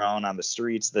hold their own on the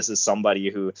streets. This is somebody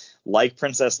who, like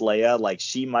Princess Leia, like,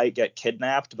 she might get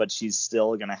kidnapped, but she's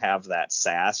still gonna have that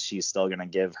sass. She's still gonna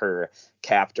give her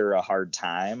captor a hard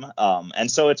time.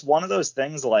 And so it's one of those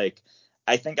things, like,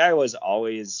 I think I was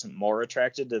always more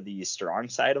attracted to the strong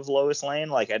side of Lois Lane.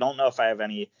 Like, I don't know if I have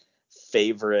any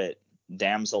favorite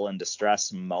damsel in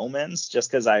distress moments, just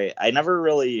because I never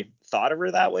really thought of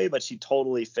her that way, but she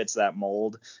totally fits that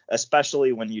mold,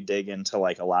 especially when you dig into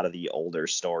like a lot of the older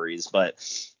stories. But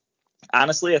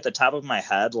honestly, at the top of my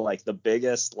head, like, the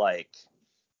biggest, like,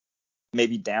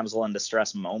 maybe damsel in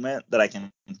distress moment that I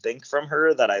can think from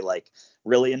her that I like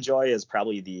really enjoy is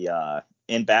probably the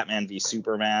in Batman v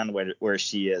Superman, where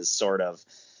she is sort of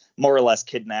more or less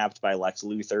kidnapped by Lex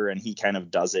Luthor, and he kind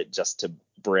of does it just to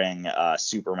bring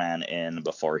Superman in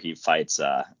before he fights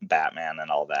Batman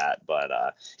and all that. But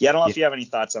yeah, I don't know if you have any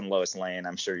thoughts on Lois Lane.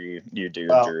 I'm sure you do,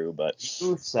 well, Drew. But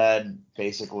you said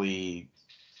it.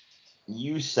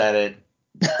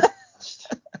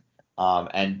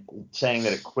 And saying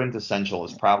that it quintessential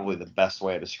is probably the best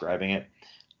way of describing it.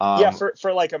 Yeah,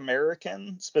 for like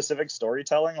American specific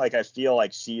storytelling, like, I feel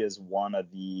like she is one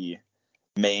of the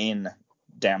main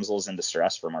damsels in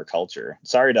distress from our culture.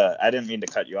 I didn't mean to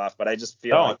cut you off, but I just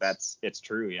feel like it's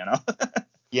true,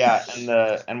 Yeah,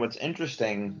 and what's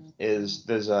interesting is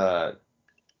there's a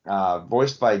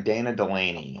voiced by Dana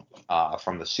Delaney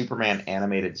from the Superman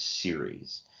animated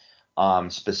series.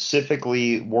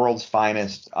 Specifically World's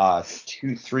Finest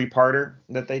 3-parter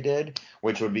that they did,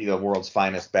 which would be the World's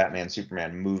Finest Batman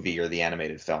Superman movie or the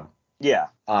animated film. Yeah.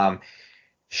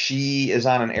 She is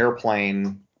on an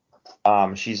airplane.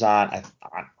 She's on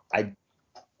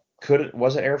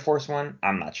was it Air Force One?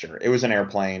 I'm not sure. It was an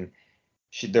airplane.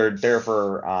 They're there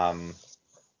for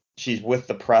she's with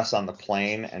the press on the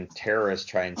plane, and terrorists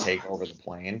try and take over the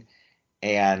plane.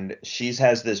 And she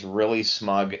has this really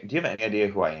smug, do you have any idea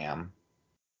who I am?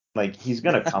 Like, he's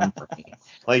going to come for me.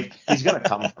 Like, he's going to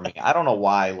come for me. I don't know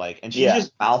why. Like, and she's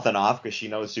just mouthing off because she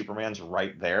knows Superman's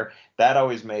right there. That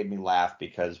always made me laugh,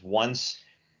 because once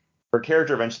her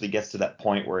character eventually gets to that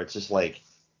point where it's just like,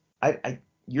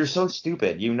 you're so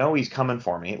stupid. You know he's coming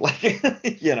for me. Like,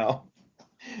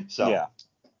 So, Yeah.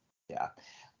 yeah.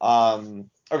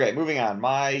 Okay, moving on.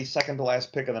 My second to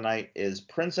last pick of the night is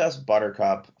Princess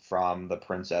Buttercup from The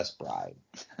Princess Bride.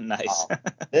 Nice.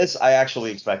 This I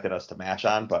actually expected us to match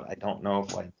on, but I don't know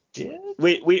if I did.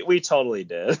 We totally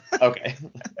did. Okay.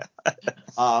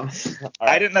 All right.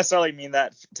 I didn't necessarily mean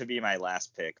that to be my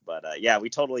last pick, but yeah, we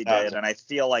totally did, and I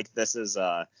feel like this is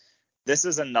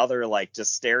another like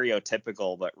just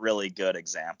stereotypical but really good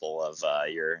example of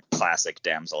your classic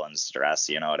damsel in distress.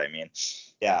 You know what I mean?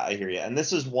 Yeah, I hear you. And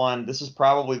this is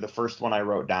probably the first one I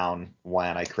wrote down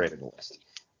when I created a list.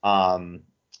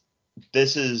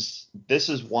 This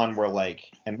is one where, like,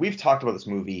 and we've talked about this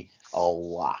movie a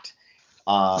lot.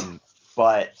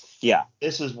 But yeah,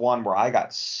 this is one where I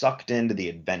got sucked into the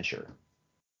adventure.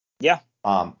 Yeah.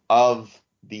 Of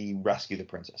the Rescue the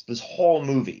Princess. This whole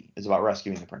movie is about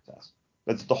rescuing the princess.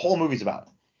 That's the whole movie's about.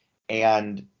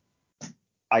 And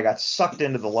I got sucked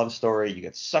into the love story. You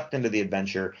get sucked into the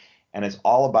adventure, and it's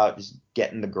all about just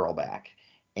getting the girl back.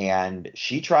 And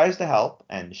she tries to help,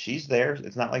 and she's there.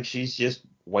 It's not like she's just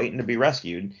waiting to be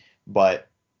rescued, but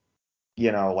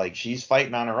like she's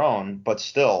fighting on her own. But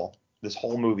still, this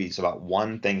whole movie is about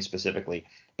one thing specifically.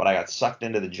 But I got sucked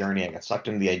into the journey. I got sucked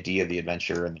into the idea of the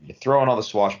adventure, and then you throw in all the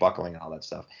swashbuckling and all that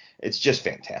stuff. It's just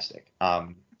fantastic.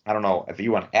 I don't know if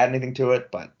you want to add anything to it,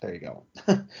 but there you go.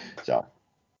 So.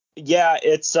 Yeah,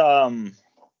 it's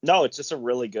no, it's just a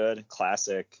really good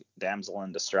classic damsel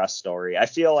in distress story. I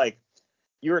feel like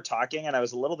you were talking and I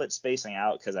was a little bit spacing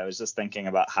out because I was just thinking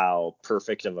about how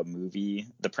perfect of a movie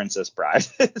The Princess Bride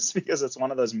is, because it's one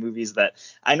of those movies that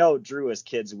I know, Drew, as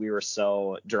kids, we were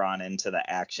so drawn into the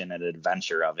action and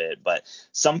adventure of it. But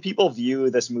some people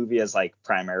view this movie as like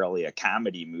primarily a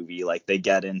comedy movie, like they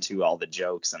get into all the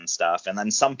jokes and stuff. And then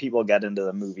some people get into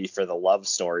the movie for the love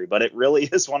story. But it really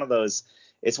is one of those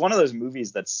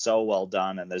movies that's so well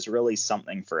done, and there's really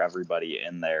something for everybody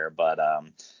in there. But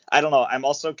I don't know. I'm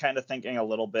also kind of thinking a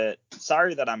little bit,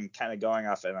 sorry that I'm kind of going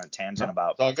off on a tangent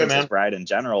about Princess Bride in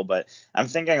general, but I'm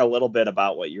thinking a little bit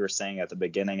about what you were saying at the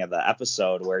beginning of the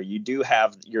episode, where you do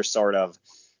have your sort of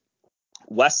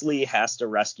Wesley has to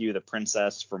rescue the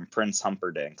princess from Prince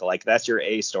Humperdinck. Like, that's your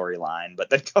A storyline. But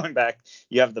then going back,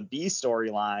 you have the B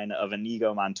storyline of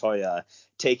Inigo Montoya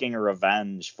taking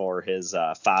revenge for his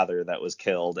father that was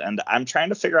killed. And I'm trying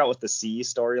to figure out what the C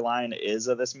storyline is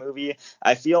of this movie.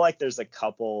 I feel like there's a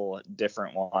couple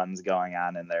different ones going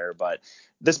on in there, but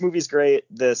this movie's great.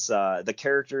 The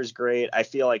character is great. I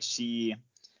feel like she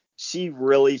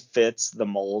really fits the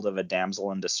mold of a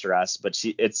damsel in distress, but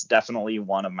it's definitely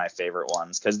one of my favorite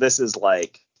ones, because this is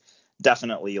like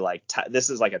definitely like this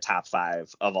is like a top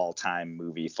 5 of all time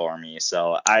movie for me.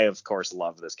 So I of course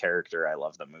love this character. I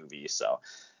love the movie. So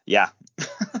yeah.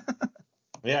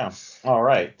 Yeah. All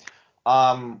right.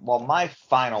 Well, my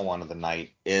final one of the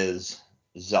night is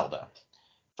Zelda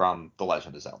from The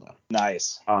Legend of Zelda.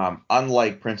 Nice.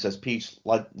 Unlike Princess Peach,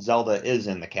 Zelda is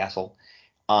in the castle.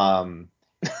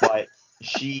 But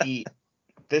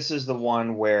this is the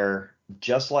one where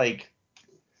just like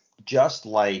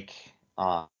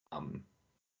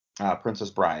Princess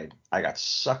Bride, I got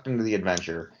sucked into the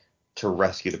adventure to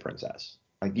rescue the princess.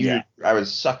 Like I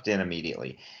was sucked in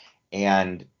immediately,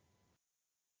 and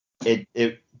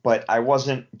but I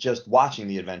wasn't just watching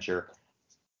the adventure.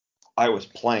 I was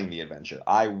playing the adventure.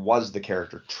 I was the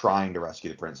character trying to rescue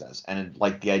the princess, and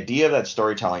like the idea of that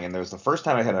storytelling. And it was the first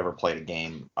time I had ever played a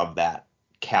game of that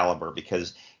caliber,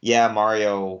 because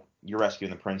Mario, you're rescuing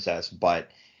the princess,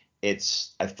 but I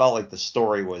felt like the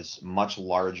story was much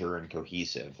larger and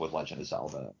cohesive with Legend of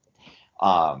Zelda.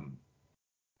 And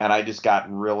I just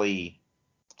got really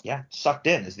sucked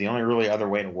in is the only really other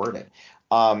way to word it.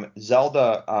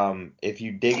 Zelda, if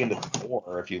you dig into the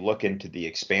lore, if you look into the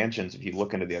expansions, if you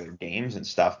look into the other games and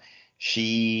stuff,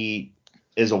 she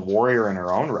is a warrior in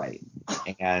her own right.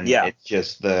 And it's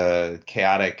just the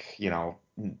chaotic,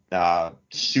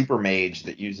 super mage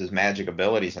that uses magic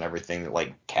abilities and everything that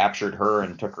like captured her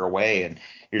and took her away. And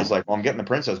you're just like, well, I'm getting the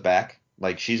princess back.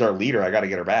 Like, she's our leader. I got to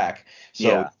get her back.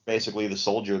 So basically the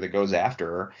soldier that goes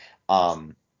after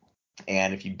her.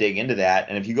 And if you dig into that,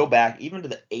 and if you go back even to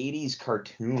the 80s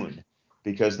cartoon,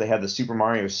 because they had the Super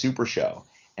Mario Super Show,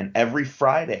 and every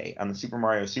Friday on the Super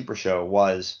Mario Super Show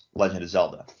was Legend of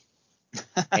Zelda.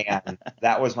 And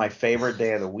that was my favorite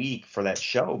day of the week for that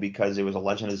show, because it was a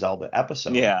Legend of Zelda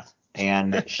episode. Yeah.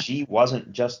 And she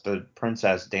wasn't just the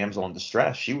princess damsel in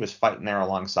distress. She was fighting there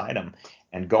alongside him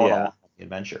and going along the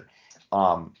adventure.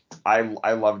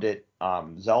 I loved it.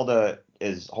 Zelda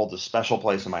holds a special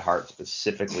place in my heart,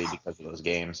 specifically because of those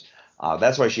games.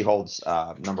 That's why she holds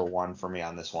number 1 for me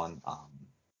on this one.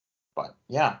 But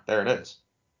yeah, there it is.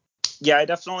 Yeah, I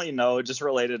definitely know, just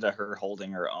related to her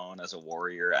holding her own as a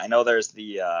warrior. I know there's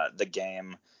the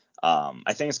game,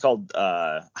 I think it's called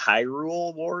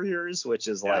Hyrule Warriors, which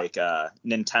is like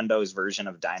Nintendo's version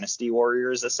of Dynasty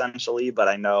Warriors essentially, but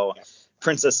I know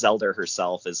Princess Zelda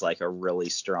herself is like a really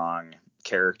strong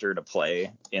character to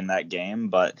play in that game,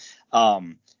 but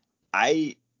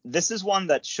this is one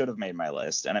that should have made my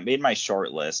list, and it made my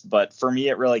short list, but for me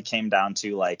it really came down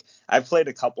to, like, I've played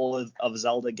a couple of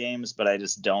Zelda games, but I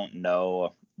just don't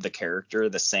know the character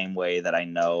the same way that I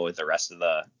know the rest of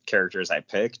the characters I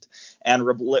picked. And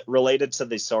related to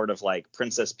the sort of like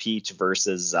Princess Peach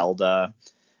versus Zelda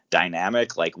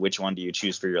dynamic, like which one do you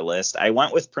choose for your list, I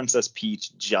went with Princess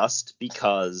Peach just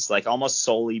because, like, almost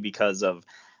solely because of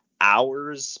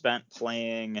hours spent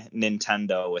playing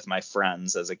Nintendo with my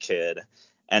friends as a kid,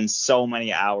 and so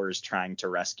many hours trying to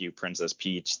rescue Princess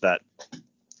Peach that,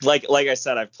 like I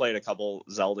said, I've played a couple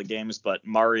Zelda games, but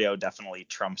Mario definitely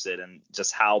trumps it. And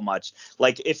just how much,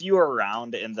 like, if you were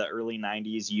around in the early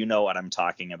 90s, you know what I'm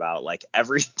talking about. Like,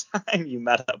 every time you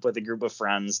met up with a group of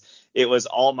friends, it was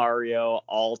all Mario,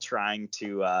 all trying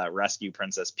to rescue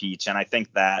Princess Peach. And I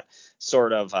think that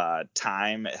sort of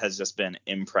time has just been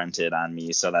imprinted on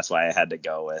me. So that's why I had to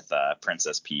go with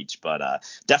Princess Peach. But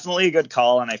definitely a good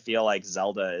call. And I feel like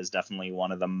Zelda is definitely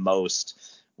one of the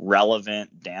most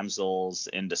relevant damsels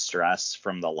in distress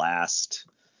from the last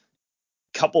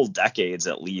couple decades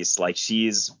at least. Like,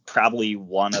 she's probably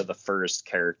one of the first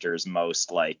characters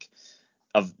most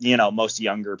most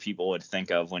younger people would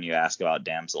think of when you ask about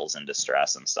damsels in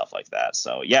distress and stuff like that.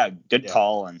 So yeah, good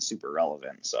call and super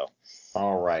relevant. So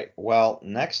all right, well,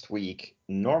 next week,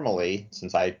 normally,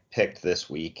 since I picked this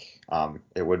week,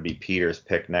 it would be Peter's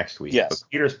pick next week. Yes. But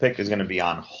Peter's pick is going to be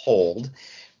on hold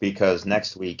because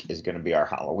next week is going to be our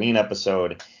Halloween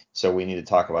episode, so we need to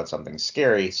talk about something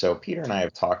scary. So Peter and I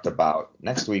have talked about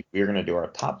next week we're going to do our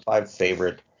top 5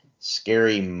 favorite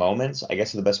scary moments, I guess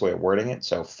is the best way of wording it.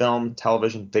 So film,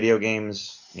 television, video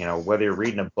games, whether you're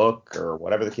reading a book or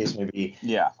whatever the case may be.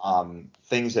 Yeah.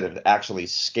 Things that have actually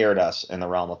scared us in the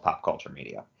realm of pop culture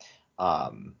media.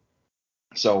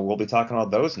 So we'll be talking about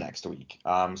those next week.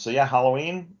 So yeah,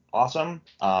 Halloween, awesome.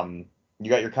 You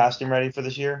got your costume ready for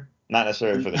this year? Not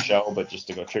necessarily for the show, but just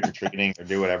to go trick-or-treating or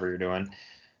do whatever you're doing.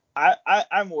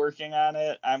 I'm working on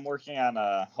it. I'm working on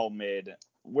a homemade.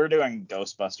 We're doing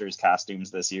Ghostbusters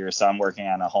costumes this year, so I'm working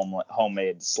on a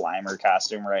homemade Slimer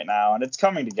costume right now, and it's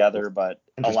coming together, but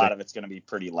a lot of it's going to be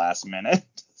pretty last minute.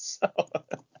 So.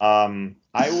 I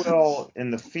will, in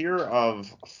the fear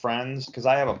of friends, because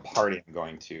I have a party I'm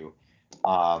going to.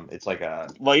 It's like a.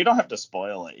 Well, you don't have to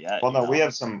spoil it yet. Well, no, we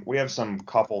have some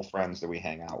couple friends that we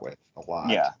hang out with a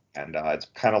lot. Yeah. And it's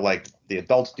kind of like the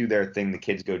adults do their thing, the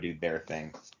kids go do their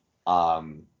thing.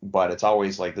 But it's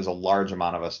always like there's a large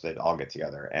amount of us that all get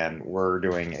together, and we're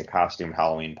doing a costume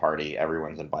Halloween party.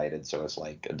 Everyone's invited, so it's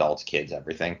like adults, kids,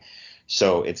 everything.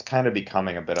 So it's kind of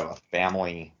becoming a bit of a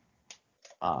family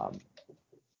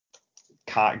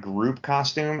group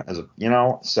costume,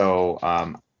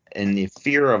 so in the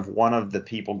fear of one of the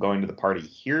people going to the party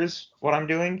here's what I'm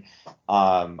doing,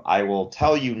 I will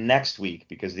tell you next week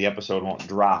because the episode won't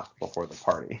drop before the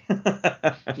party.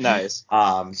 Nice.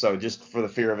 So just for the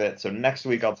fear of it, so next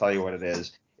week I'll tell you what it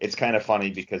is. It's kind of funny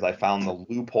because I found the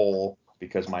loophole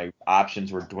because my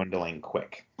options were dwindling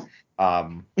quick.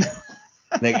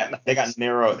 They got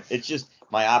narrowed. It's just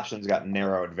my options got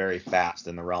narrowed very fast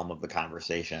in the realm of the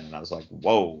conversation, and I was like,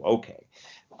 whoa, okay.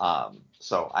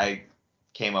 So I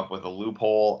came up with a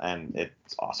loophole, and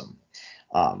it's awesome.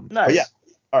 Nice. But yeah,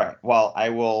 all right. Well, I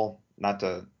will, not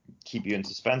to keep you in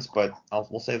suspense, but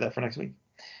we'll save that for next week.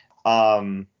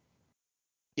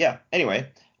 Yeah. Anyway,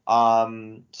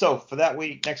 so for that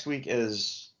week, next week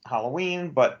is Halloween,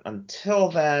 but until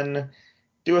then,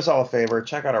 do us all a favor,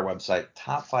 check out our website,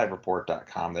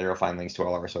 top5report.com. There you'll find links to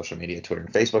all of our social media, Twitter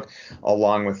and Facebook,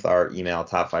 along with our email,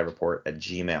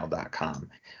 top5report@gmail.com.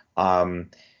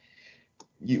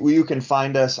 You can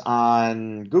find us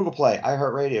on Google Play,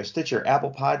 iHeartRadio, Stitcher,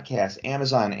 Apple Podcasts,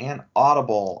 Amazon, and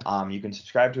Audible. You can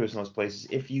subscribe to us in those places.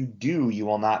 If you do, you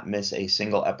will not miss a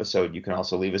single episode. You can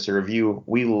also leave us a review.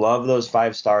 We love those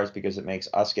 5 stars because it makes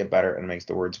us get better and it makes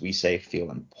the words we say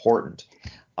feel important.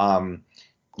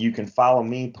 You can follow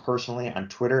me personally on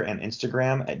Twitter and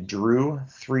Instagram at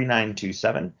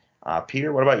Drew3927.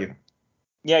 Peter, what about you?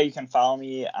 Yeah, you can follow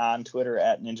me on Twitter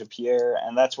at NinjaPierre,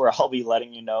 and that's where I'll be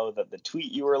letting you know that the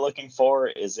tweet you were looking for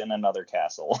is in another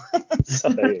castle. So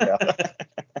there you go.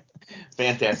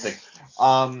 Fantastic.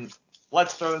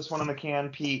 Let's throw this one in the can,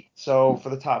 Pete. So for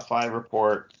the Top 5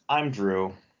 report, I'm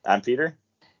Drew. I'm Peter.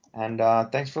 And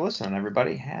thanks for listening,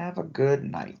 everybody. Have a good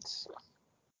night.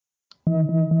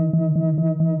 Bye.